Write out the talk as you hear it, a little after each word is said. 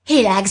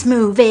He likes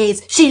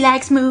movies. She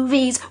likes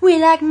movies.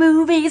 We like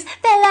movies.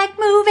 They like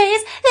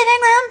movies.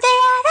 Living Room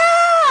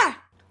Theater.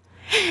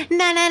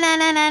 Na na na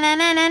na na na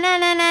na na na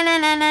na na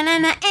na na na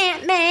na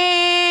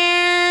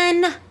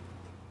Ant-Man.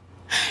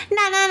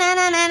 Na na na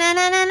na na na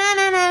na na na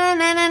na na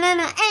na na na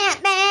na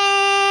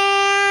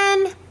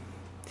Ant-Man.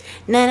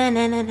 Na na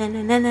na na na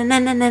na na na na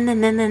na na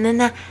na na na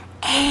na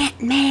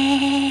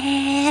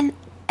Ant-Man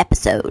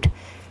episode.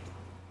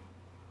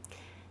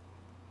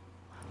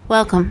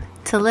 Welcome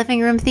to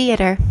Living Room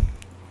Theater.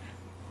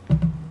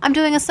 I'm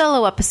doing a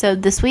solo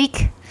episode this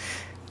week.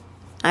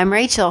 I'm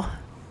Rachel.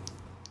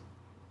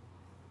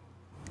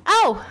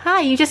 Oh,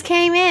 hi! You just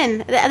came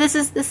in. This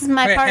is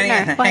my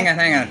partner.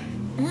 Hang on.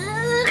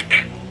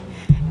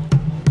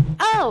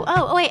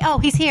 Oh,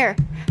 he's here.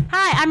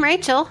 Hi, I'm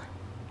Rachel.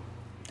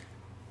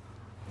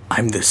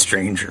 I'm the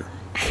stranger.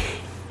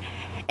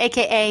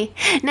 AKA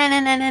na na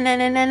na na na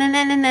na na na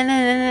na na na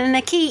na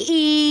na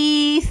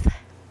Keith.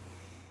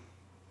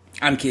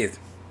 I'm Keith.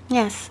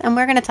 Yes, and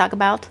we're gonna talk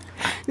about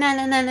na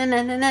na na na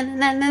na na na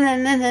na na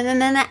na na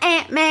na na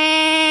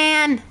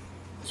Ant-Man.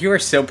 You are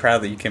so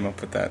proud that you came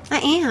up with that. I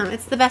am.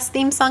 It's the best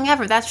theme song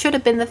ever. That should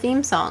have been the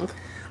theme song.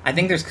 I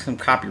think there's some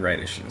copyright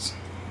issues.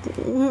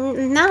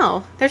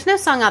 No, there's no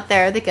song out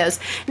there that goes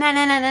na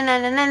na na na na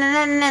na na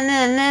na na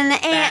na na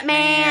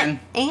Ant-Man.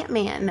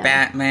 Ant-Man. No.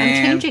 Batman.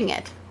 I'm changing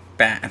it.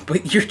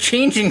 But you're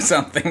changing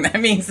something. That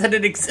means that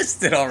it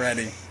existed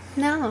already.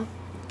 No.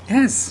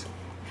 Yes.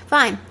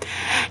 Fine.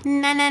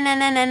 Na na na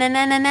na na na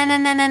na na na na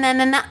na na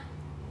na na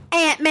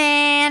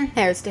Ant-Man.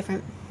 There, it's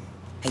different.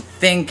 I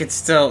think it's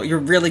still... You're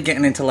really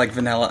getting into, like,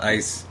 Vanilla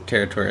Ice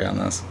territory on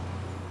this.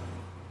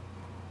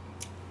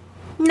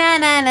 Na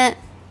na na.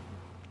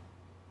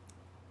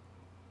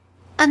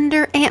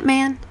 Under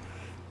Ant-Man.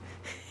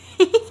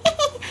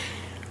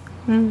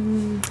 Da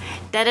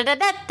da da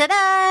da da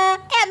da.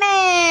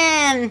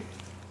 Ant-Man.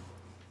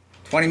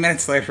 20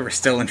 minutes later, we're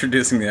still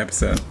introducing the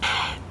episode.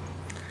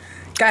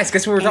 Guys,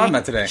 guess what we're talking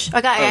about today?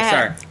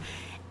 Sorry.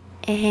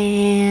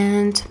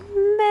 And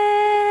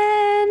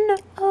men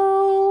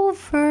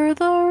over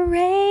the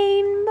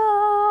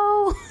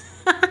rainbow.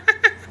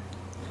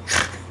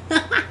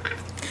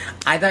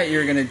 I thought you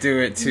were going to do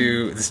it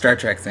to the Star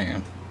Trek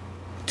theme.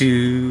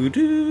 Do,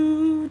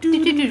 do,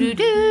 do, do, do,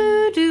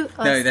 do, do.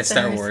 No, that's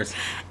Star Wars.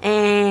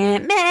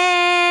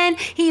 Ant-Man,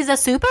 he's a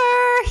superhero,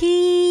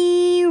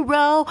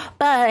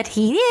 but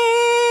he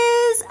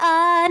is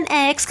an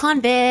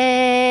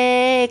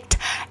ex-convict.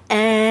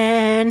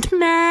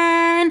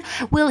 Ant-Man,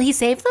 will he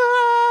save the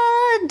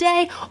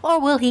day,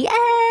 or will he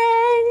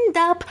end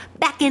up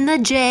back in the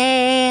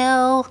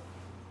jail?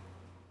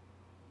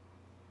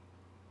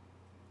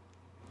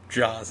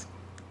 Jaws.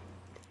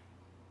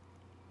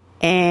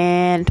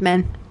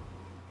 Ant-Man.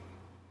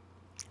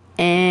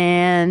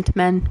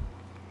 Ant-Man.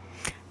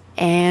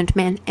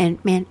 Ant-Man,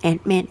 Ant-Man,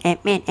 Ant-Man,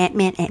 Ant-Man,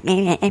 Ant-Man,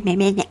 Ant-Man,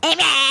 Ant-Man,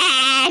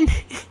 Ant-Man.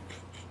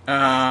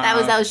 That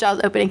was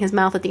Jaws opening his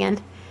mouth at the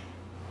end.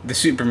 The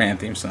Superman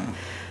theme song.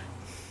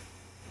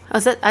 Oh,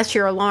 that's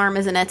your alarm,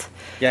 isn't it?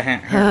 Yeah,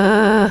 hang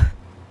on.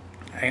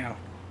 Hang on.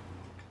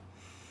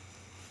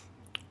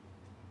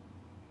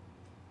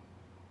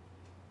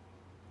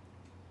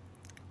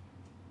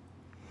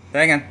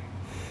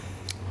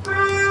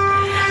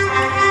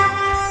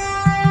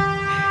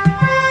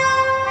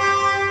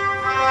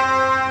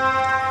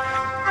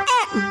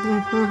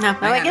 No,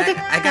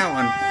 I got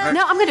one.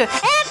 No, I'm gonna do it.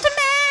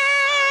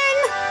 Ant-Man!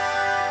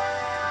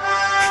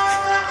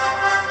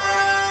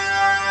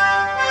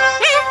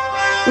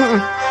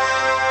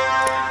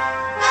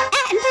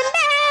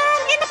 Ant-Man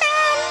in the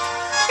band!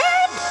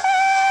 Ant-Man!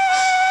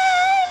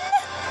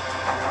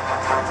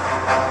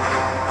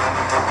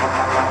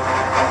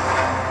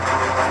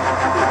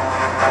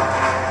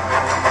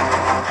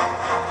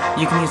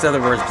 You can use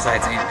other words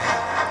besides Ant-Man.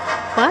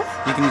 What?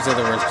 You can use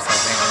other words besides Ant-Man.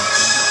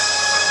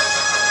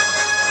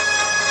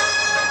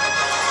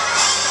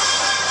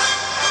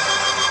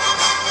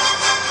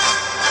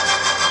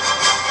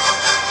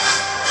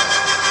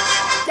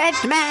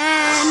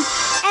 Ant-Man!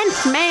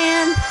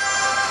 Ant-Man!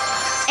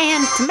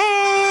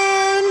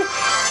 Ant-Man!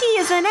 He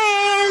is an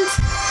ant!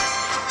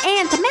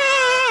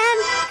 Ant-Man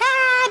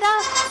had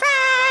a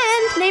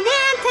friend named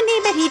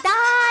Anthony, but he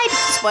died.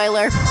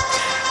 Spoiler.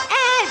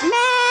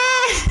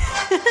 Ant-Man!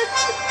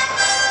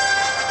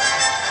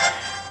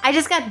 I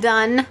just got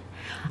done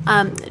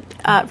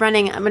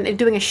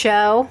doing a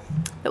show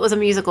that was a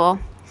musical.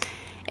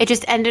 It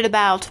just ended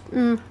about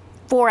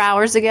 4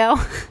 hours ago,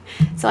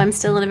 so I'm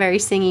still in a very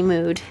singy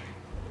mood.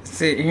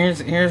 See,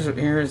 here's what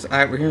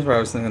I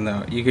was thinking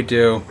though. You could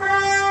do.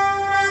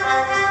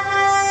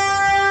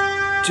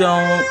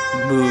 Don't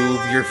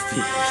move your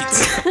feet.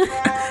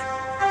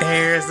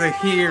 There's a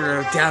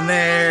hero down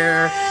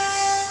there.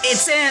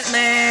 It's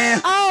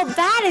Ant-Man. Oh,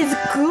 that is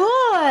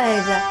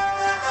good.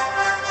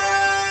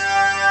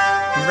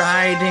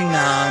 Riding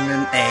on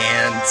an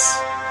ant.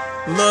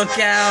 Look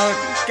out,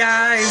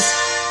 guys.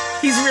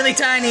 He's really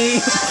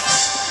tiny.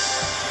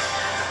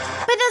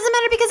 But it doesn't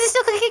matter because he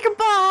still can kick your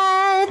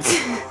butt.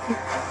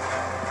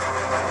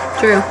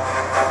 True.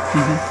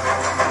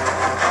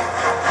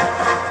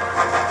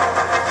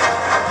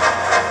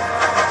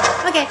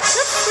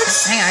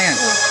 Hang on.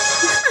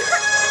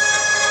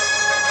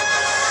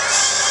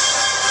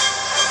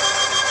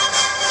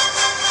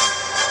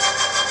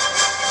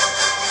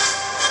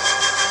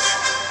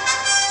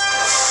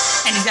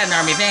 And he's got an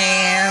army of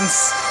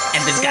ants,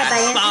 and they've got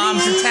Yeah,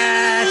 bombs ants.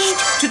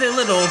 attached to their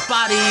little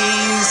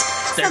bodies.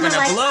 They're Someone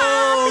gonna like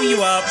blow puppies.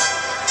 you up.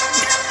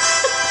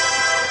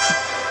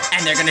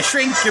 And they're gonna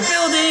shrink your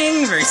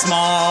building very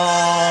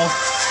small.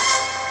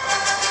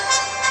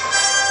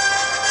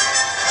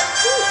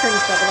 Shrink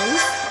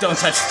buildings. Don't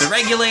touch the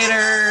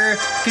regulator,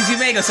 because you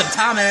may go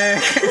subatomic.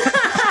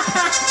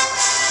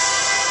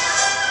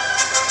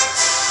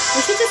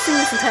 We should just sing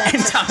this entire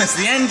And Thomas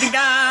the Engine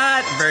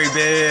got very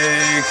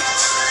big.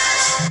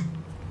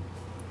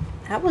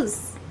 That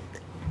was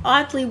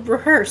oddly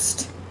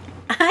rehearsed.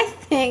 I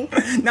think.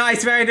 No, I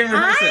swear I didn't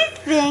rehearse I it.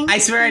 think. I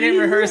swear I didn't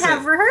rehearse You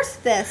have it.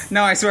 rehearsed this.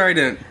 No, I swear I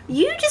didn't.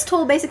 You just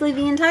told basically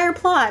the entire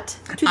plot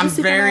to the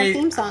Superman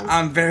theme songs.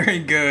 I'm very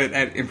good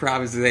at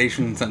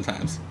improvisation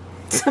sometimes.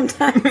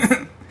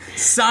 Sometimes.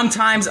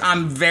 Sometimes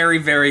I'm very,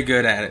 very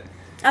good at it.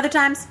 Other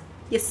times,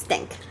 you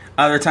stink.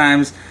 Other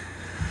times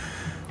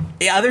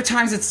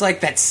it's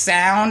like that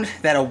sound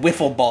that a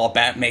wiffle ball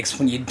bat makes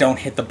when you don't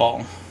hit the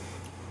ball.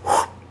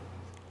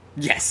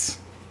 Yes.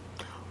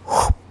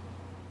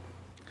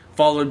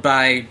 Followed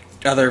by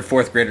other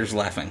fourth graders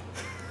laughing.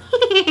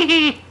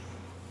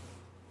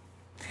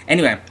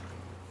 Anyway.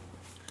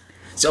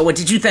 So what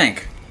did you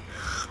think?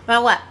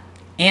 Well, what?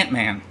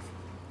 Ant-Man.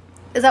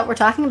 Is that what we're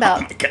talking about?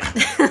 Oh my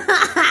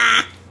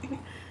god.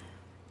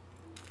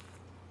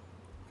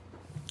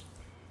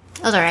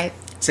 It was alright.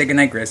 Say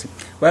goodnight, Gracie.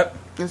 What?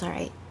 It was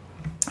alright.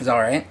 It was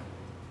alright.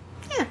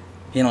 Yeah. You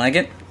didn't like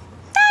it?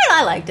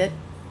 I liked it.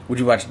 Would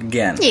you watch it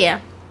again? Yeah.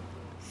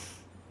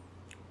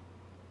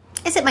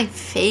 Is it my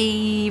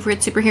favorite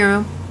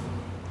superhero?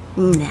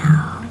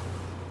 No.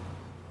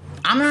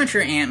 I'm not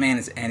sure Ant-Man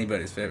is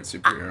anybody's favorite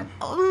superhero.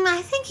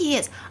 I think he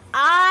is.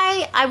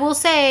 I will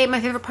say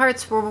my favorite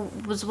parts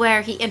was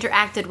where he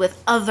interacted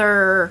with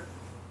other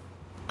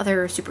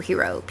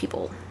superhero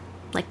people,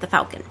 like the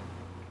Falcon.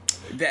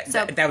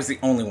 That was the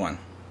only one.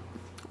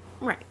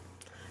 Right.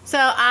 So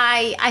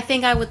I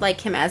think I would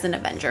like him as an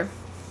Avenger.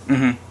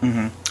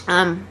 I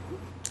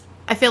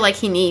feel like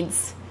he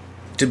needs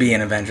To be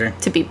an Avenger.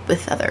 to be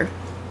with other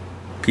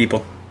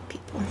People.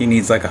 people. He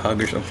needs like a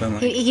hug or something.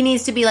 Like. He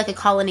needs to be like a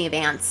colony of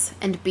ants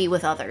and be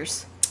with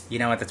others. You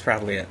know what? That's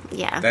probably it.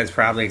 Yeah. That's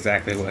probably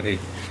exactly what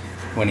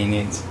he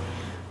needs.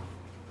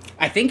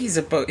 I think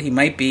he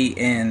might be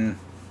in.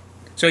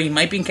 So he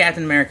might be in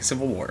Captain America: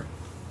 Civil War,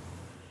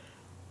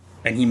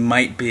 and he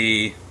might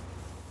be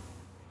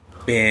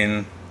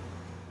in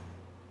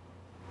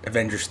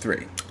Avengers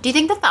 3. Do you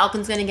think the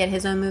Falcon's going to get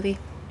his own movie?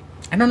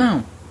 I don't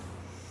know.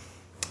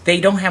 They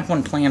don't have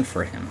one planned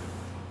for him.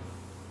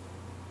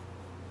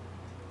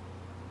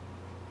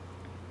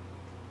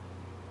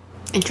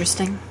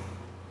 Interesting.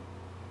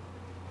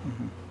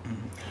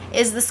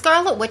 Is the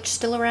Scarlet Witch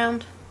still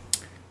around?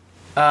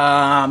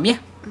 Yeah.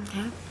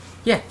 Okay.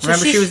 Yeah. So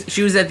Remember, she's-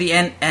 she was at the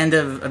end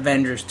of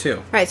Avengers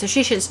 2. Right, so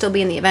she should still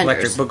be in the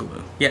Avengers. Electric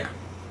Boogaloo. Yeah.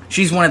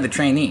 She's one of the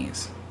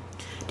trainees.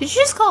 Did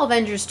you just call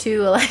Avengers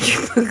 2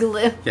 Electric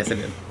Boogaloo? Yes, I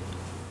did.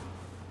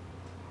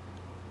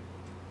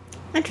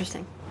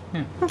 Interesting.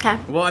 Yeah. Okay.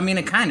 Well, I mean,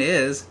 it kind of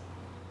is.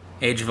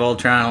 Age of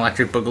Ultron,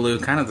 Electric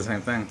Boogaloo, kind of the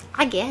same thing.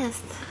 I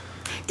guess.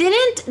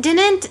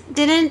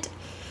 Didn't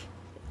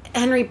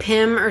Henry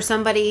Pym or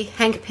somebody,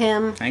 Hank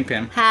Pym, Hank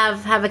Pym.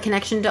 have a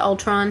connection to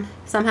Ultron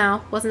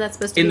somehow? Wasn't that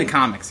supposed to In be? the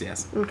comics,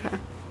 yes. Okay.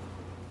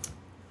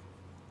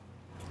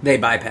 They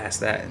bypassed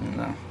that.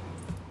 And,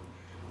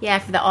 Yeah,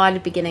 for the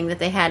odd beginning that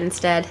they had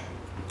instead.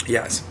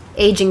 yes.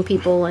 Aging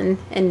people and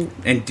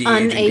de-aging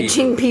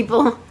unaging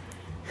people.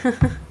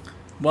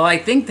 Well, I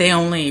think they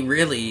only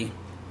really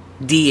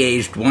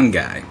de-aged one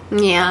guy.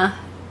 Yeah.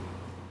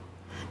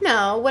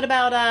 No, what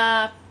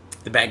about,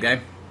 The bad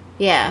guy.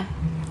 yeah.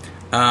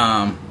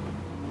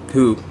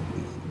 Who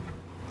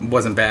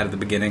wasn't bad at the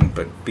beginning,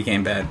 but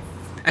became bad.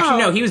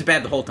 Actually, Oh. no, he was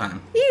bad the whole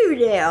time. You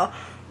knew.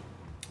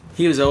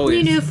 He was always...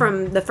 You knew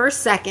from the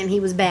first second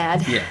he was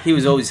bad. Yeah, he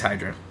was always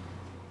Hydra.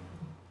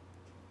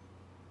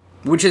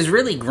 Which has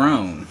really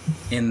grown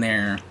in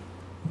their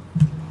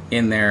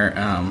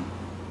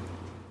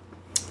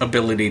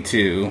ability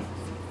to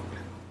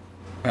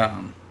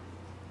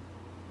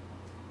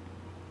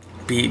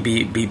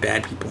be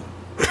bad people.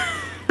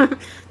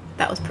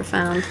 That was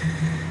profound.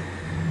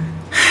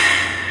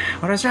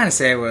 What I was trying to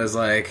say was,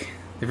 like,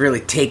 they've really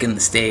taken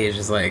the stage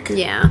as, like...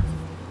 Yeah.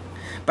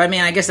 But, I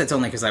mean, I guess that's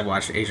only because I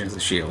watched Agents of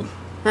S.H.I.E.L.D.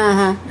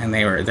 Uh-huh. And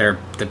they're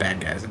the bad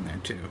guys in there,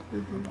 too. A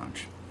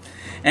bunch.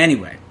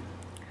 Anyway.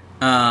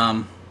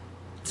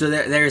 So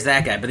there's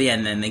that guy. But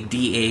then they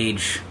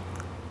de-age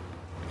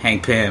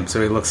Hank Pym,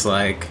 so he looks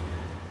like...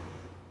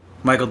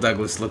 Michael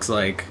Douglas looks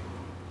like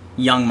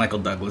young Michael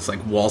Douglas,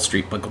 like Wall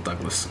Street Michael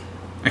Douglas.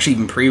 Actually,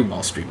 even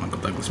pre-Wall Street Michael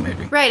Douglas,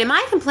 maybe. Right, and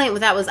my complaint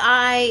with that was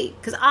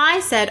because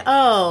I said,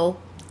 oh,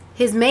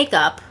 his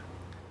makeup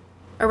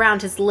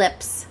around his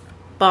lips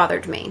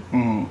bothered me.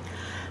 Mm.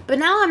 But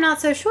now I'm not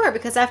so sure,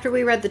 because after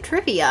we read the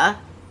trivia,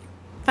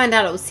 find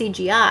out it was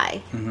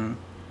CGI.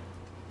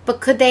 But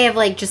could they have,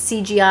 like, just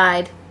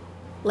CGI'd,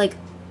 like,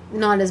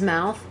 not his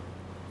mouth?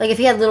 Like, if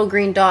he had little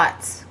green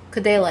dots,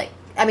 could they, like...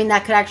 I mean,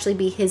 that could actually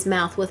be his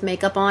mouth with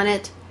makeup on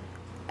it.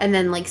 And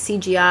then, like,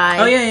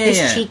 CGI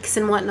his cheeks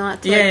and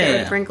whatnot to, like, get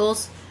rid of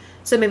wrinkles.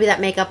 So maybe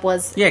that makeup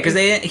was... Yeah, because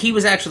he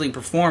was actually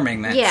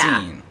performing that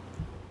scene.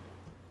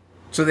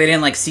 So they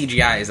didn't, like,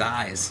 CGI his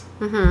eyes.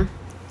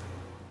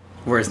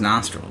 Or his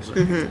nostrils. Or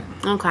anything.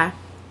 Okay.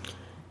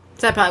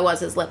 So that probably was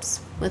his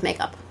lips with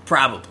makeup.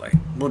 Probably.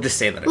 We'll just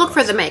say that it Look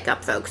was. for the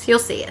makeup, folks. You'll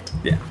see it.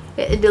 Yeah.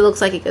 It looks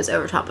like it goes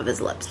over top of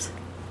his lips.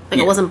 Like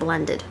it wasn't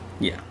blended.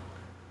 Yeah.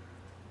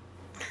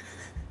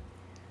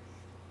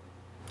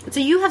 So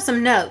you have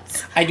some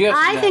notes. I do have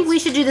some I think notes. we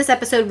should do this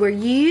episode where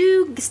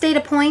you state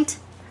a point,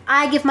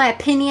 I give my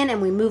opinion,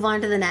 and we move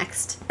on to the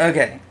next.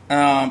 Okay.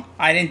 I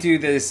didn't do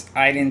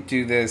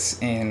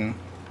this in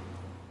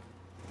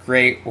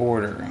great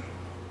order.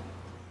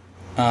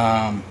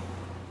 Hang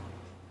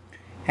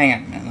on a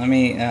minute. Let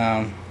me,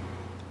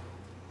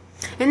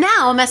 And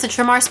now, a message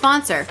from our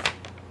sponsor.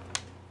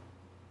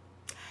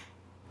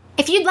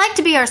 If you'd like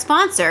to be our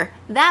sponsor,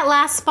 that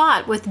last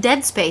spot with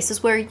dead space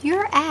is where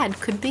your ad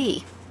could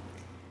be.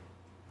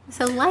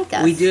 So like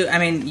us. We do, I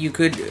mean, you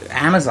could,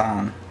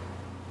 Amazon.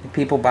 If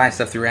people buy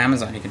stuff through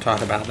Amazon, you can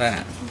talk about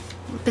that.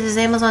 But does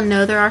Amazon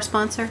know they're our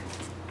sponsor?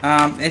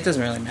 It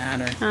doesn't really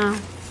matter.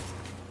 Oh.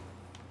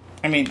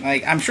 I mean,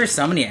 like, I'm sure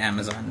somebody at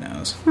Amazon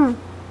knows.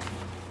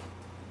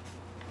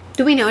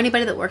 Do we know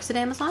anybody that works at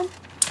Amazon?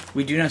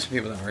 We do know some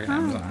people that work at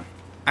Amazon.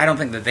 I don't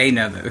think that they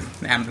know that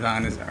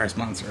Amazon is our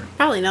sponsor.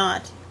 Probably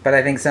not. But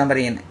I think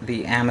somebody in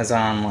the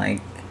Amazon,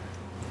 like,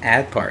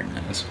 ad part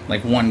knows.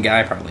 Like, one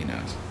guy probably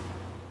knows.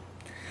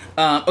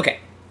 Okay.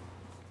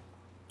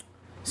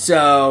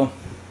 So...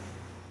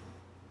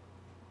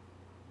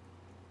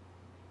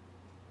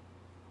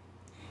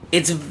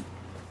 It's...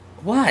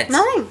 What?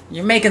 Nothing.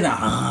 You're making the...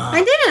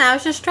 I didn't. I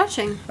was just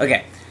stretching.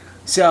 Okay.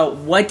 So,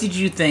 what did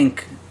you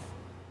think...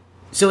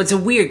 So, it's a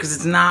weird, because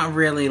it's not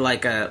really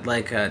like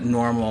a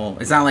normal...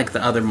 It's not like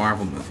the other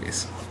Marvel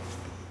movies.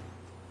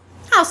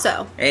 How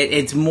so?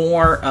 It's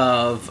more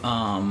of...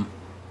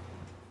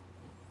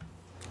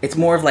 It's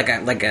more of like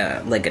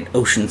an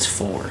Ocean's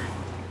 4.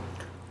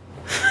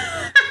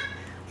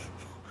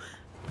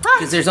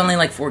 Because there's only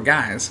like 4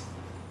 guys.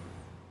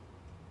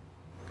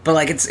 But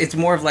like it's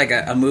more of like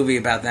a movie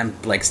about them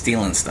like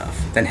stealing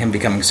stuff than him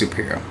becoming a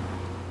superhero.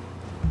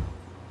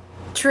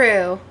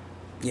 True.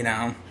 You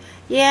know?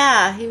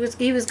 Yeah,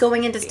 he was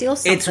going in to steal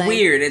something. It's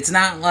weird. It's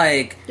not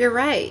like... You're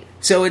right.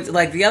 So it's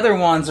like the other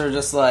ones are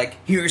just like,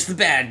 here's the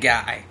bad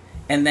guy.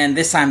 And then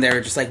this time they were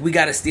just like, we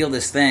gotta steal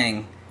this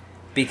thing.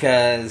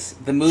 Because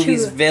the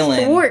movie's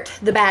villain... Thwart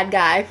the bad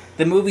guy.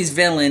 The movie's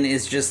villain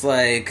is just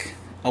like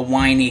a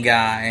whiny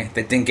guy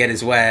that didn't get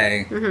his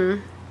way.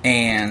 Mm-hmm.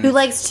 And... Who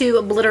likes to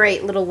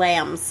obliterate little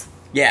lambs.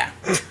 Yeah.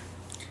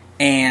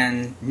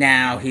 And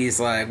now he's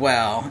like,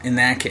 well, in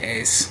that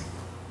case,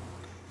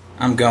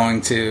 I'm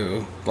going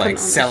to, like,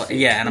 sell it.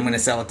 Yeah, and I'm going to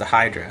sell it to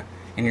Hydra.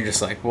 And you're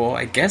just like, well,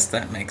 I guess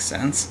that makes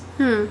sense.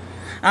 I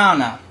don't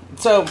know.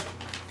 So,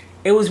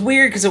 it was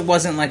weird because it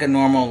wasn't like a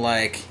normal,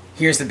 like,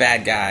 here's the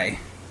bad guy,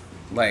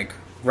 like,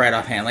 right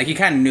offhand. Like, you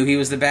kind of knew he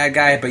was the bad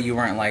guy, but you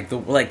weren't like,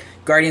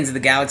 Guardians of the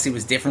Galaxy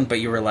was different,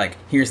 but you were like,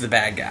 here's the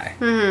bad guy.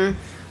 Mm-hmm.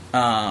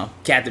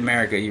 Captain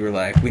America, you were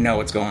like, we know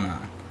what's going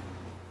on.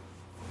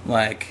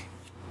 Like,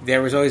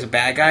 there was always a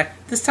bad guy.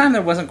 This time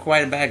there wasn't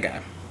quite a bad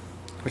guy,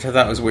 which I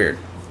thought was weird.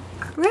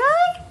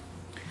 Really?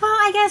 Well,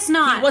 I guess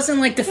not. He wasn't,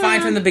 like,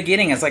 defined from the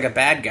beginning as, like, a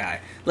bad guy.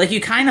 Like, you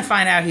kind of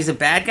find out he's a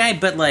bad guy,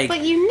 but, like...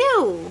 But you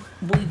knew.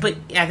 But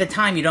at the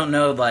time, you don't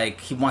know,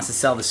 like, he wants to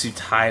sell the suit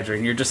to Hydra,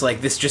 and you're just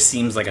like, this just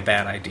seems like a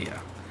bad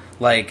idea.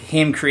 Like,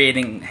 him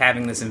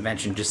having this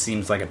invention just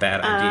seems like a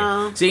bad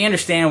idea. So you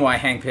understand why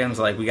Hank Pym's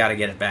like, we gotta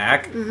get it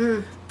back.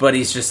 Mm-hmm. But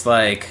he's just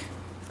like...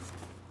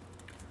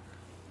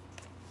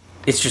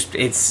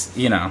 It's,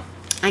 you know...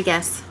 I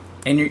guess.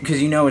 And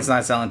because you know it's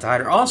not selling to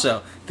Hydra.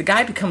 Also, the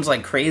guy becomes,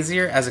 like,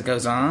 crazier as it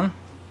goes on.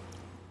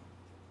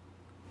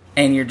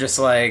 And you're just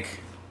like,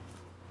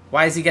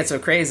 why does he get so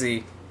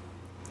crazy?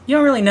 You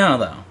don't really know,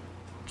 though.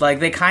 Like,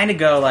 they kind of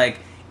go, like,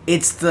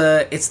 it's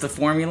the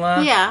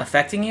formula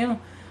affecting you.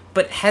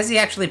 But has he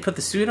actually put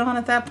the suit on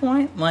at that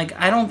point? Like,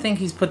 I don't think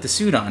he's put the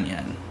suit on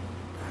yet.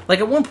 Like,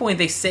 at one point,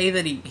 they say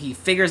that he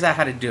figures out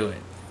how to do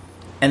it.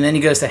 And then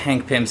he goes to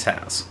Hank Pym's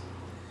house.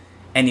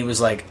 And he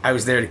was like, I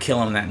was there to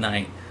kill him that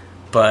night.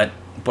 But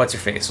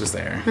What's-Her-Face was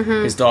there.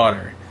 His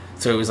daughter.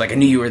 So it was like, I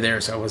knew you were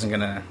there, so I wasn't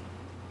gonna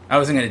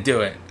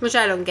do it. Which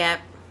I don't get.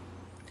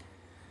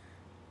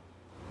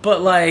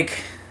 But,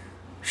 like,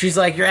 she's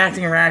like, you're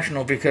acting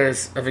irrational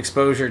because of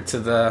exposure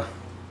to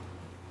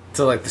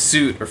like, the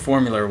suit or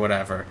formula or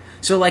whatever.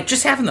 So, like,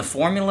 just having the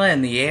formula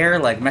in the air,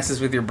 like, messes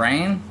with your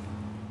brain?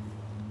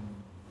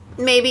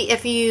 Maybe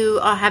if you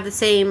have the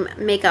same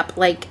makeup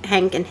like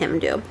Hank and him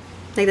do.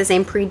 Like the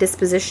same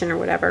predisposition or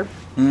whatever.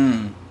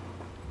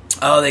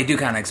 Oh, they do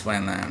kind of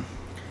explain that.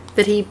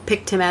 That he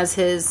picked him as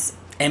his...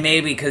 And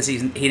maybe because he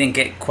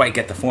didn't quite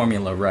get the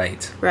formula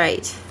right.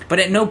 Right. But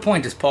at no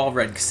point does Paul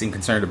Rudd seem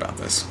concerned about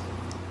this.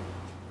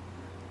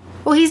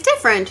 Well, he's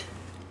different.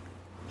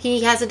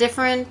 He has a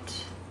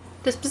different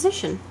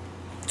disposition.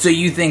 So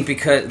you think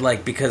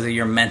because of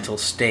your mental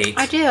state,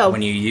 I do.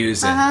 when you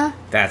use it,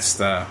 that's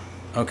the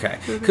okay.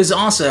 Because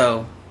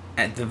also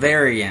at the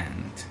very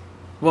end,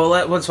 well,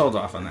 let's hold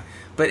off on that.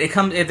 But it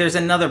comes if there's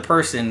another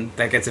person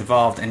that gets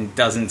involved and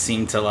doesn't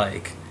seem to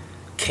like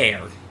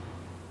care,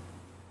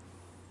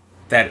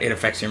 that it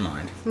affects your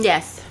mind.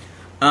 Yes.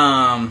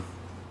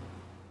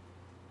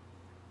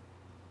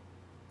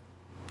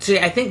 See,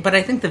 I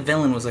think the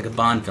villain was like a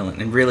Bond villain,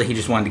 and really he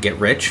just wanted to get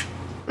rich.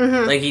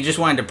 Mm-hmm. Like he just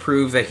wanted to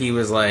prove that he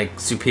was like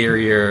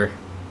superior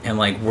and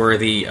like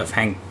worthy of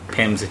Hank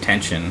Pym's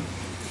attention,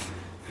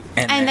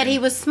 and that he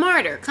was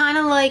smarter, kind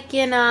of like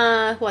in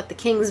The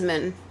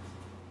Kingsman.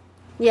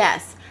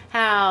 Yes,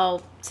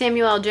 how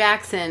Samuel L.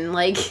 Jackson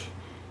it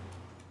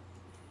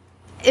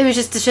was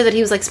just to show that he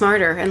was like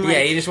smarter and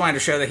like, he just wanted to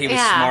show that he was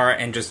smart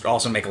and just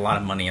also make a lot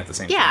of money at the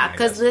same time. Yeah,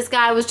 because this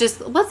guy was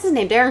just what's his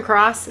name? Darren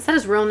Cross. Is that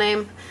his real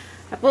name?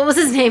 What was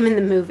his name in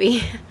the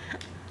movie?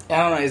 I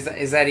don't know.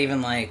 Is that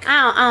even like?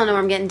 I don't know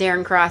where I'm getting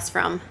Darren Cross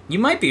from. You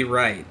might be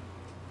right.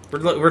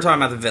 We're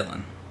talking about the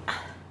villain,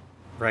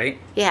 right?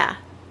 Yeah.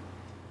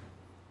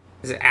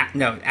 Is it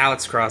no?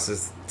 Alex Cross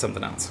is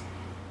something else.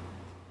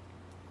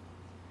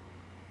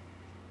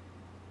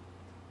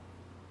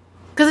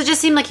 Because it just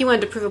seemed like he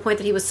wanted to prove a point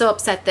that he was so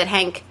upset that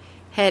Hank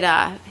had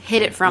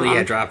hid it from him.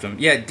 Yeah, dropped him.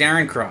 Yeah,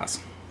 Darren Cross.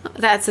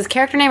 That's his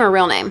character name or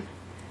real name?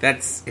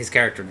 That's his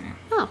character name.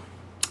 Oh.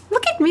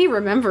 Look at me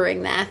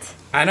remembering that.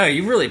 I know,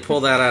 you really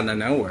pulled that out of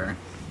nowhere.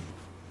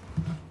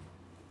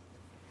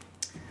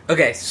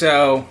 Okay,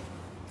 so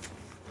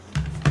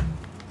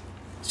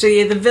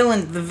yeah, the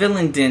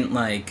villain didn't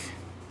like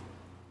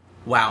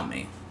wow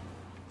me.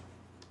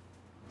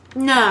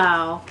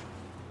 No.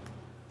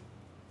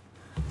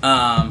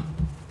 I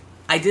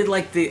did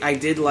like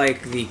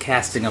the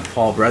casting of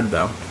Paul Rudd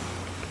though.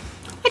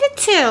 I did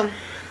too.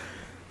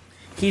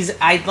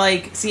 I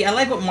like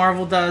what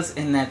Marvel does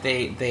in that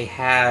they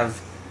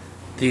have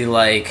the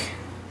like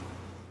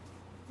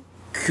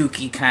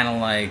kooky kind of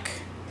like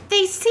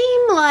they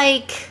seem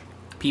like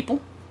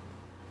people.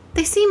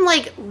 They seem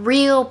like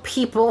real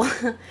people.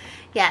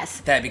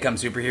 Yes. That become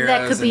superheroes.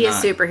 That could be a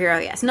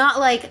superhero, yes. Not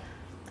like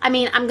I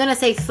mean, I'm gonna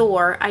say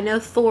Thor. I know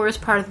Thor is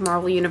part of the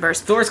Marvel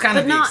Universe. Thor's kind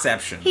of the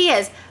exception. He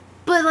is.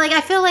 But like I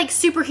feel like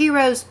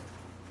superheroes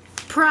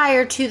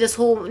prior to this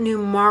whole new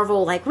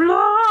Marvel like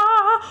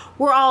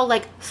were all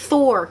like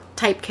Thor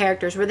type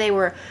characters where they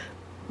were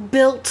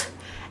built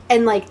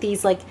and like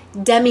these like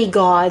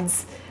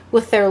demigods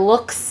with their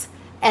looks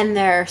and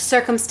their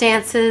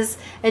circumstances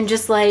and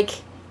just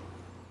like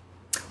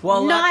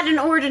not an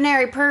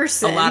ordinary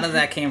person. A lot of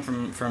that came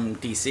from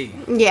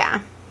DC. Yeah.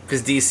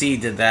 Because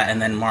DC did that,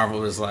 and then Marvel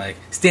was like...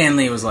 Stan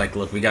Lee was like,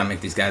 look, we gotta make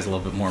these guys a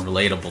little bit more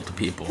relatable to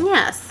people.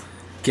 Yes.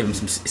 Give them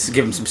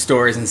some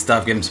stories and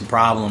stuff, give them some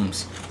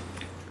problems.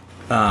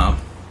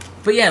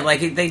 But yeah,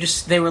 like,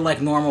 they were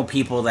like normal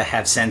people that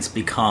have since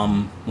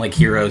become, like,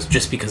 heroes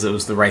just because it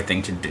was the right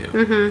thing to do.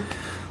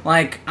 Mm-hmm.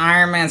 Like,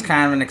 Iron Man's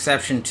kind of an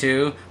exception,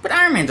 too. But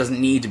Iron Man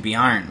doesn't need to be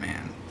Iron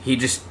Man. He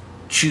just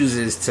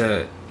chooses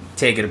to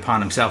take it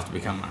upon himself to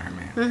become Iron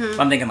Man.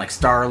 Mm-hmm. I'm thinking, like,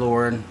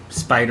 Star-Lord,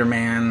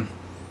 Spider-Man...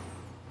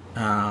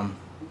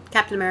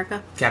 Captain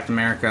America.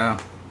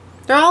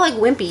 They're all like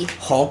wimpy.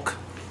 Hulk.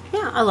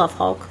 Yeah, I love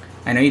Hulk.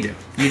 I know you do.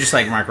 You just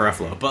like Mark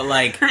Ruffalo. But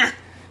like...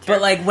 But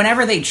like,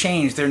 whenever they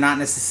change, they're not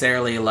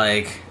necessarily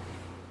like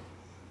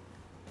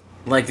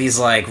these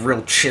like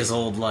real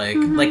chiseled like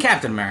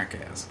Captain America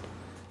is.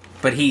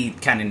 But he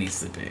kind of needs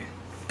to be.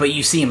 But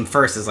you see him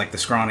first as like the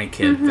scrawny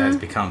kid that's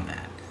become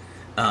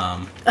that.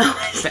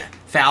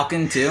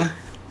 Falcon too.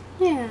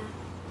 Yeah.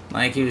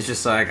 Like he was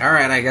just like, all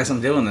right, I guess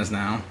I'm doing this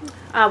now.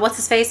 What's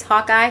his face?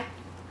 Hawkeye.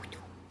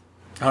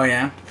 Oh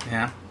yeah.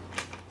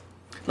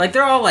 Like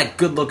they're all like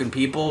good-looking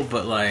people,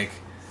 but like.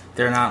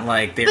 They're not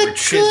like they were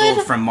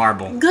chiseled from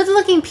marble.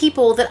 Good-looking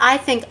people that I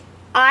think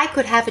I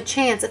could have a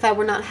chance if I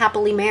were not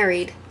happily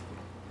married.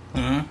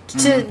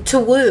 To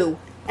woo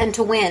and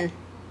to win.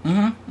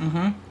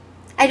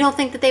 I don't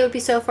think that they would be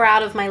so far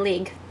out of my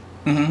league.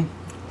 They're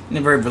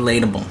very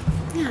relatable.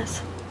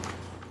 Yes.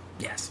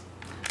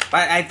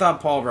 I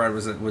thought Paul Rudd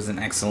was an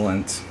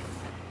excellent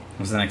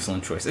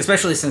choice,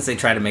 especially since they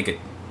try to make it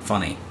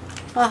funny.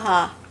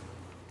 And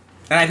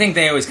I think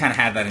they always kind of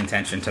had that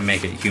intention to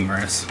make it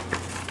humorous.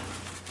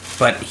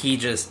 But he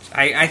just...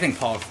 I think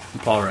Paul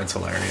Rudd's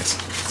hilarious.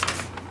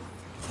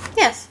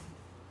 Yes.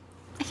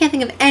 I can't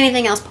think of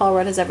anything else Paul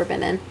Rudd has ever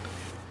been in.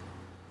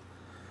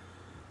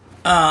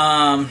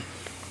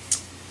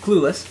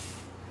 Clueless.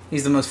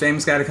 He's the most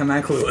famous guy to come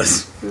out of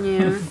Clueless.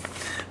 Yeah.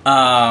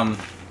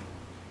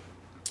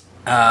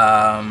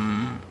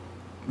 I'm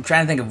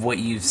trying to think of what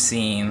you've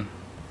seen.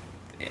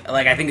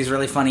 Like, I think he's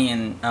really funny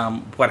in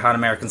Wet Hot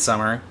American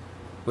Summer,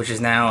 which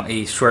is now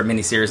a short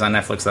miniseries on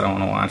Netflix that I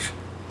want to watch.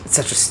 It's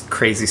such a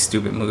crazy,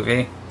 stupid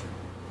movie.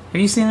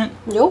 Have you seen it?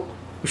 Nope.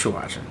 We should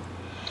watch it.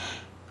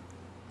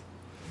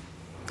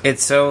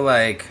 It's so,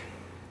 like...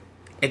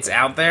 It's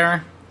out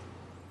there,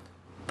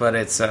 but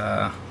it's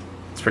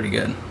pretty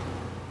good.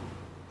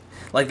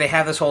 Like, they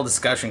have this whole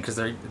discussion because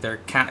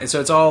so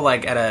it's all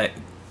like at a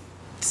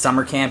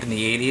summer camp in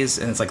the 80s,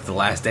 and it's like the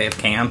last day of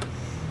camp,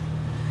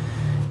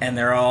 and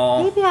they're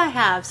all Maybe I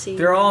have seen.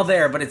 they're all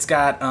there, but it's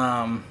got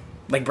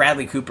like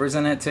Bradley Cooper's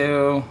in it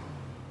too,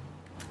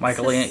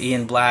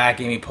 Ian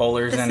Black, Amy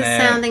Poehler's in it. This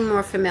is sounding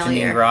more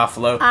familiar. Janine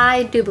Garofalo.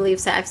 I do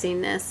believe so. I've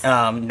seen this.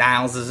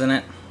 Niles is in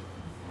it.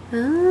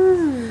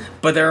 Oh.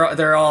 But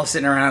they're all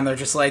sitting around. They're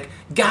just like,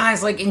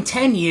 guys, like in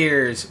 10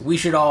 years, we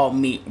should all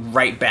meet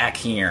right back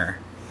here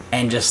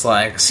and just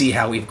like see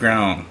how we've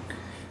grown.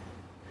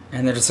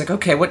 And they're just like,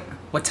 okay, what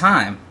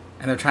time?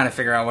 And they're trying to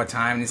figure out what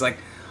time. And he's like,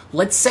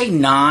 let's say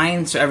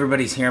 9, so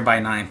everybody's here by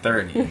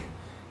 9:30.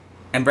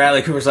 And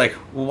Bradley Cooper's like,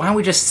 well, why don't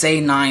we just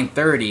say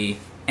 9:30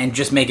 and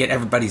just make it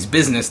everybody's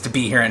business to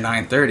be here at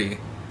 9:30?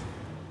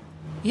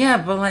 Yeah,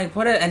 but like,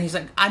 what? And he's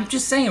like, I'm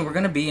just saying, we're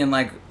gonna be in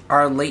like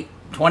our late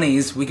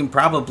 20s. We can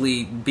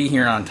probably be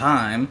here on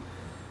time.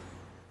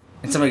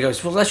 And somebody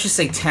goes, well, let's just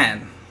say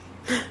 10.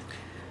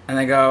 And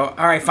they go,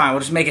 all right, fine,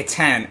 we'll just make it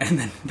 10. And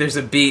then there's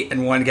a beat,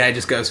 and one guy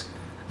just goes,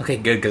 okay,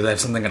 good, because I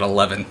have something at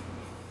 11.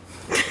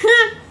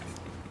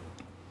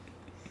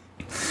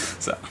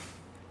 So,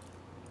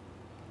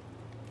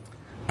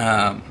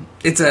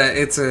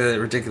 it's a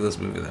ridiculous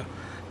movie though.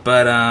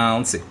 But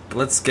let's see.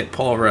 Let's get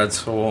Paul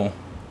Rudd's whole,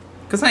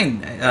 because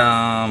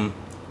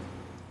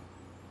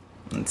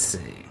let's see.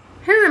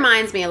 He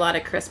reminds me a lot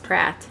of Chris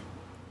Pratt.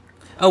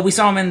 Oh, we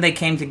saw him in They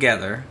Came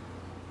Together,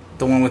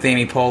 the one with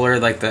Amy Poehler,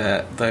 like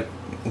the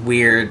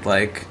weird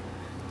like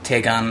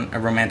take on a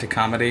romantic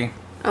comedy.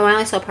 Oh, I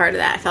only saw part of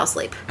that. I fell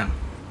asleep. Oh.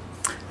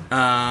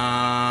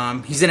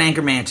 He's in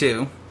Anchorman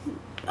too.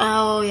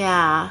 Oh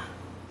yeah.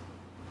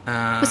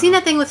 Was he in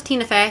that thing with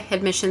Tina Fey?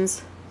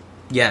 Admissions.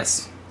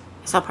 Yes.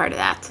 I saw part of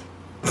that.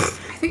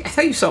 I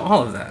thought you saw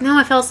all of that. No,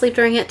 I fell asleep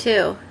during it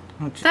too.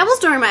 Oh, That was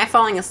during my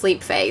falling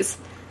asleep phase.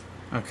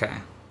 Okay.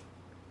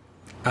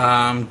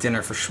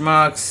 Dinner for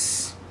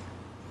Schmucks.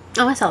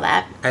 Oh, I saw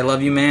that. I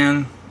Love You,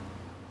 Man.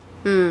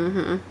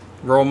 Mm-hmm.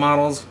 Role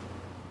Models.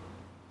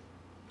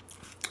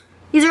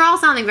 These are all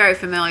sounding very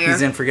familiar.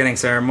 He's in Forgetting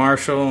Sarah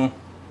Marshall.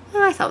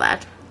 Oh, I saw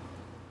that.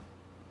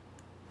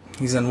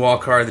 He's in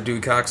Walk Hard, the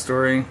Dewey Cox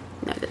Story.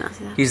 No, I did not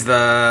see that. He's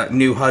the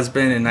new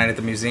husband in Night at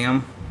the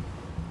Museum.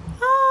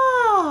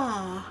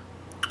 Oh.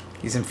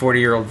 He's in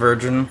 40-Year-Old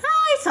Virgin.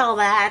 I saw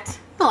that.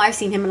 Oh, I've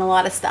seen him in a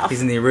lot of stuff.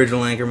 He's in the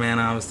original Anchorman,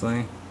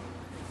 obviously.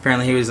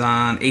 Apparently he was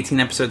on 18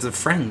 episodes of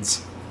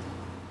Friends.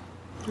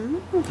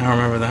 Mm. I don't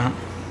remember that.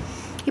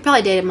 He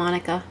probably dated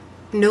Monica.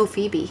 No,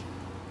 Phoebe.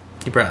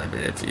 He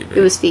probably did Phoebe.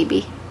 It was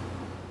Phoebe.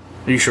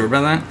 Are you sure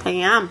about that? I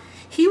am.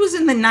 He was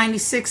in the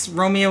 96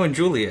 Romeo and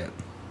Juliet.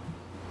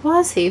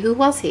 Was he? Who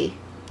was he?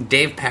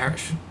 Dave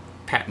Parrish.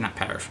 Not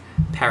Parrish.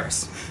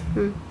 Paris.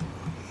 Hmm.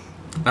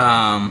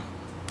 And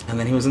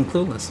then he was in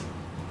Clueless.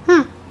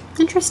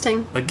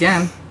 Interesting.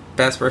 Again,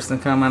 best person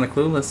to come out of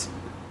Clueless.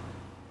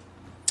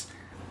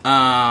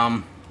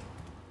 I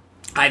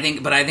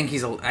think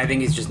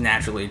he's just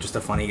naturally just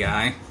a funny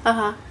guy.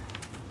 Uh-huh.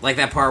 Like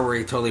that part where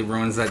he totally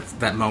ruins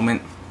that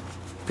moment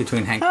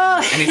between Hank Oh.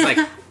 and he's like,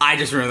 I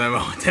just ruined that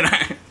moment,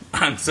 and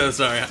I'm so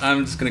sorry.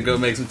 I'm just gonna go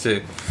make some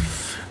tea.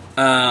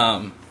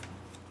 I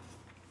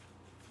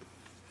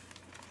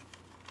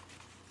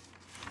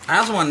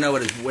also want to know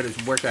what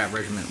his workout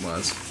regimen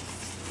was.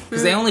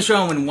 Because they only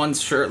show him in one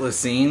shirtless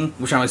scene,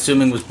 which I'm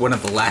assuming was one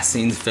of the last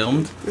scenes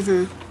filmed.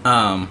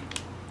 Mm-hmm.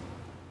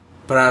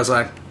 But I was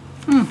like,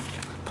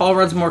 Paul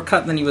Rudd's more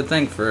cut than you would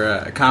think for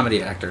a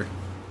comedy actor.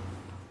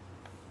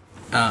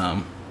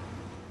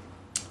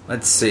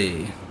 Let's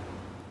see.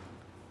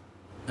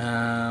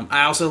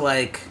 I also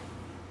like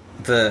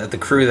the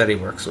crew that he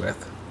works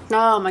with.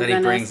 Oh my that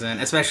goodness. He brings in,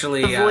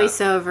 especially the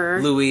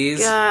voiceover.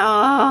 Louise.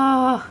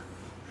 Oh.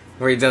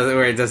 Where he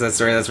does that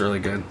story. That's really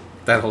good.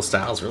 That whole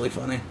style is really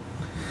funny.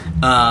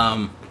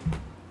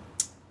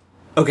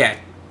 Okay,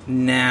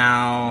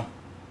 now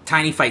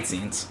tiny fight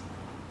scenes.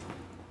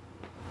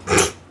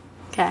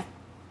 Okay.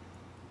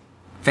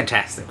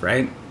 Fantastic,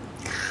 right?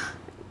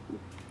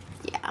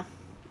 Yeah.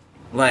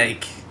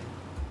 Like,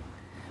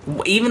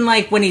 even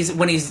like when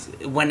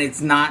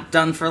it's not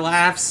done for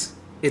laughs,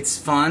 it's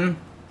fun,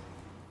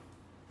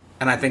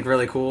 and I think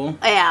really cool.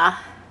 Yeah.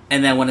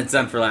 And then when it's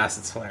done for laughs,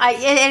 it's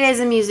hilarious. It is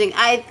amusing.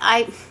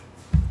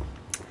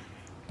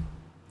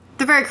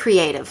 They're very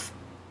creative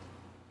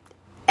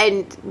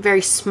and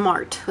very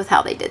smart with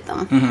how they did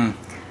them. Mm-hmm.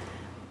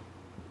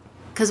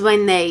 Because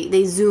when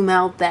they zoom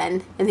out,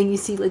 then and then you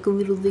see like a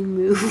little thing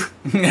move.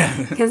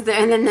 And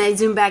then they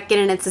zoom back in,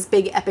 and it's this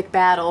big epic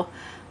battle.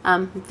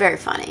 Very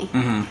funny.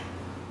 Mm-hmm.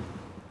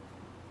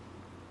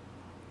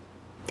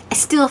 I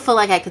still feel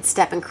like I could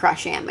step and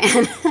crush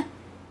Ant-Man.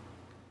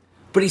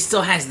 But he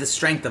still has the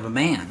strength of a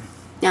man.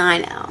 Yeah, I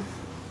know.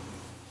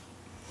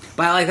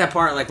 But I like that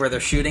part, like where they're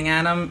shooting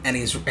at him, and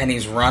he's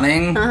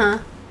running.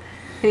 And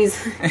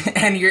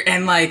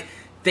like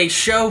they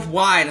show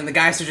wide, and the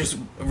guys are just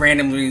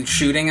randomly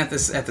shooting at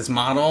this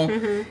model,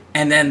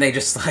 and then they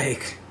just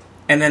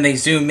and then they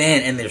zoom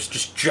in, and there's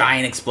just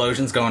giant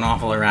explosions going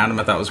off all around him.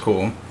 I thought it was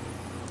cool.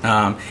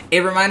 It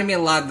reminded me a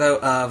lot, though,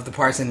 of the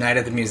parts in Night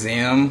at the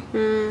Museum,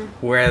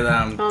 where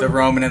the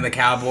Roman and the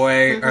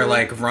cowboy are,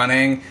 like,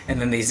 running, and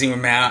then they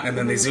zoom out, and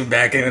then they zoom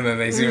back in, and then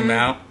they zoom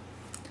out.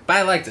 But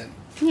I liked it.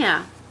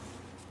 Yeah.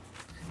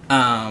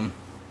 And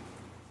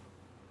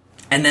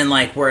then,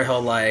 like, where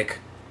he'll, like,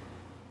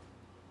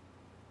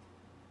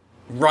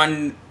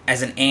 run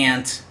as an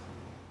ant,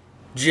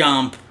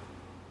 jump,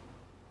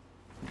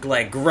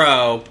 like,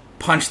 grow,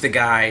 punch the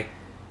guy,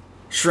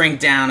 shrink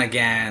down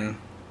again,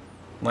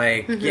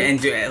 like, yeah,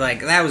 and do it. Like,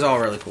 that was all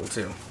really cool,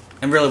 too.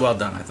 And really well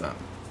done, I thought.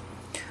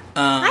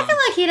 I feel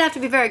like he'd have to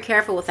be very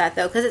careful with that,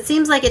 though, because it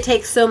seems like it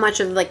takes so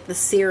much of, like, the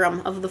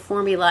serum of the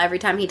formula every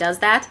time he does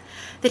that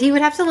he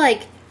would have to,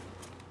 like,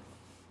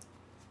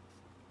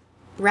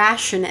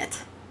 ration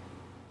it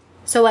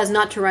so as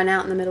not to run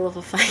out in the middle of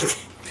a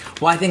fight.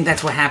 Well, I think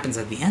that's what happens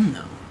at the end,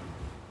 though.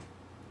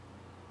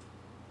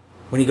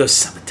 When he goes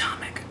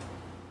subatomic.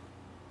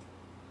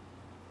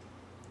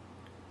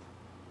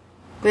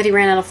 But he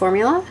ran out of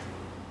formula?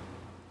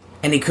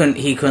 And he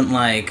couldn't,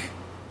 like,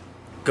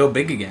 go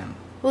big again.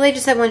 Well, they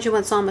just said once you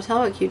went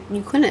subatomic,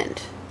 you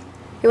couldn't.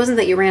 It wasn't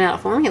that you ran out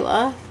of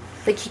formula.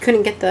 Like, he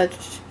couldn't get the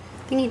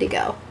thingy to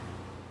go.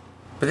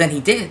 But then he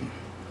did.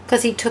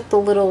 Because he took the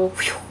little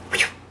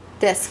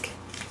disc,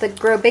 the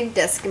grow big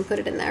disc, and put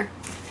it in there.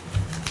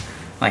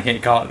 I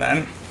can't call it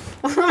that.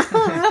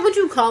 How would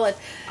you call it?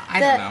 I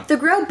don't know. The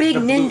grow big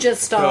ninja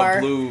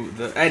star.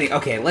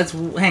 Okay,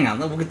 hang on.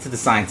 We'll get to the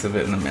science of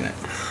it in a minute.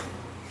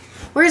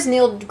 Where's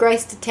Neil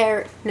deGrasse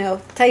Tyson?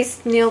 No,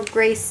 Neil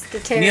Grace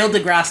Tyson. Neil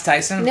deGrasse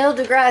Tyson? Neil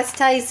deGrasse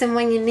Tyson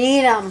when you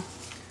need him.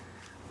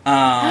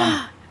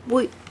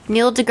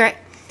 Neil deGrasse...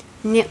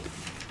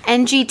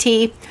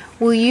 NGT,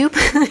 will you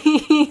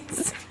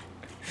please...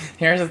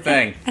 Here's the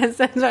thing. That's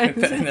That's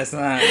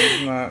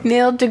not...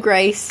 Neil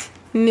deGrasse.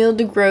 Neil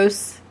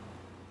deGrasse.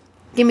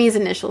 Give me his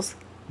initials.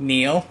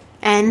 Neil.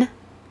 N.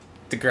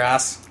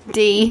 deGrasse.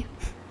 D.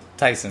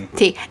 Tyson.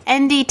 T.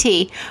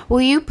 NDT.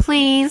 Will you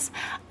please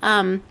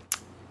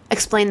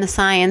explain the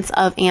science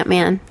of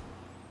Ant-Man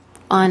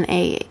on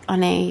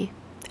a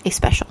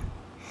special?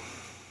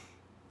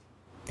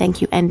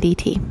 Thank you,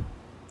 NDT.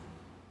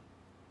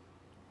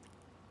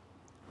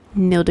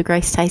 Neil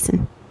deGrasse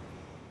Tyson.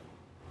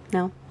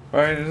 No.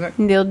 What is it?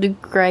 Neil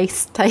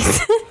deGrasse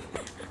Tyson.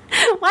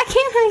 Why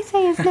can't I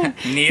say his name?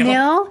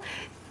 Neil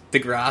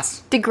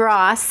deGrasse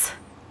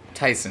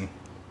Tyson.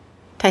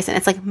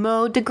 It's like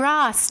Mo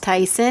deGrasse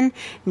Tyson.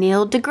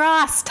 Neil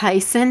deGrasse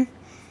Tyson.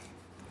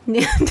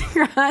 Neil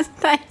deGrasse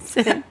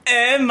Tyson.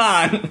 Hey,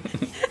 man.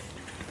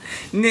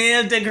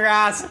 Neil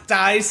deGrasse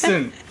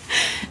Tyson.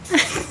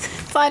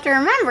 So I have to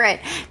remember it.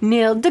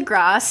 Neil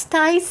deGrasse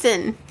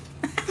Tyson.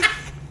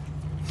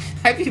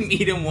 Have you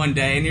meet him one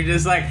day and you're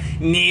just like,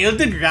 Neil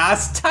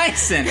deGrasse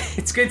Tyson.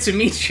 It's good to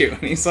meet you.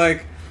 And he's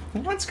like,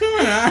 what's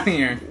going on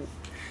here?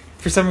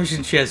 For some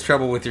reason, she has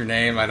trouble with your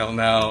name. I don't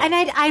know. And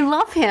I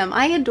love him.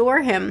 I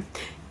adore him.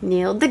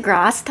 Neil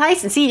deGrasse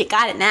Tyson. See, you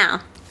got it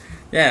now.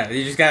 Yeah,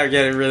 you just gotta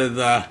get rid of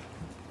the,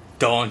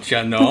 don't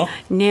you know?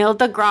 Neil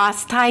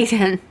deGrasse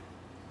Tyson.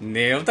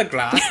 Neil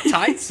deGrasse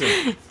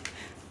Tyson.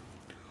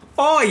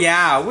 Oh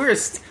yeah, we're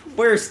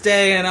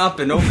staying up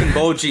in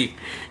Okenboji,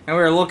 and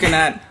we're looking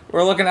at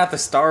the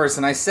stars.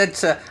 And I said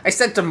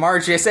to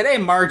Margie, I said, hey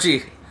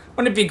Margie,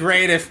 wouldn't it be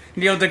great if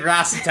Neil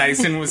deGrasse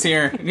Tyson was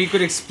here and he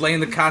could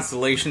explain the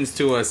constellations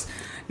to us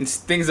and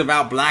things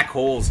about black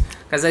holes?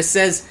 Because I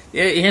says,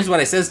 here's what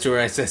I says to her.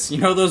 I says, you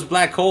know those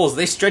black holes,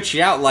 they stretch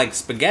you out like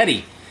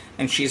spaghetti.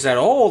 And she said,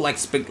 oh, like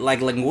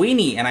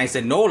linguine. And I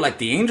said, no, like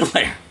the angel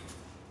hair.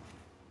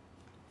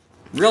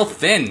 Real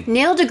thin.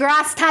 Neil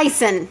deGrasse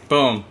Tyson.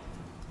 Boom.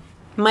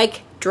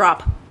 Mic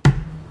drop.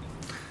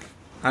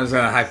 I was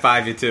gonna high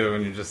five you too,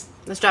 and you just...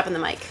 Let's drop in the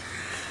mic.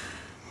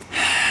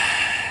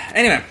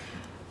 Anyway.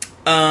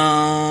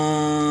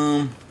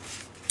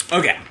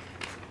 Okay.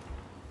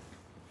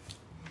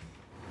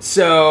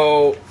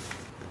 So,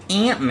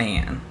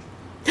 Ant-Man.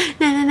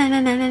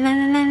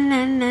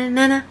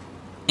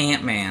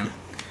 Ant-Man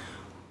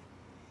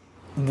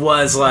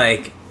was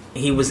like,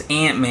 he was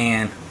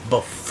Ant-Man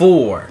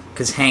before,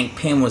 because Hank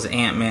Pym was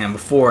Ant-Man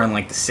before in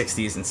like the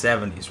 60s and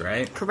 70s,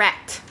 right?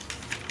 Correct.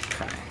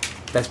 Okay.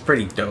 That's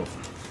pretty dope.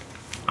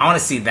 I want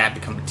to see that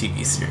become a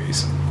TV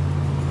series.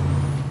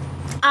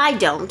 I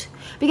don't.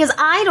 Because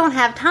I don't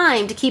have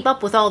time to keep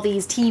up with all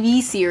these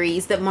TV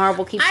series that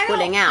Marvel keeps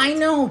putting out. I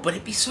know, but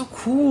it'd be so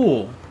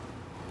cool.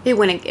 It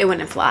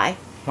wouldn't fly.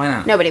 Why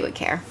not? Nobody would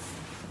care.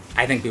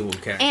 I think people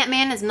would care.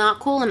 Ant-Man is not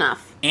cool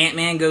enough.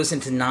 Ant-Man goes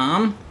into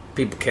Nam,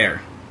 people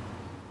care.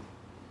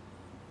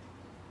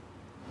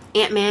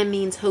 Ant-Man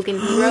means Hogan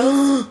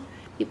Heroes.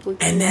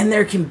 And then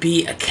there can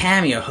be a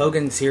cameo.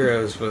 Hogan's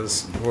Heroes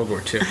was World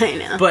War II. I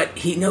know. But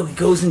he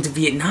goes into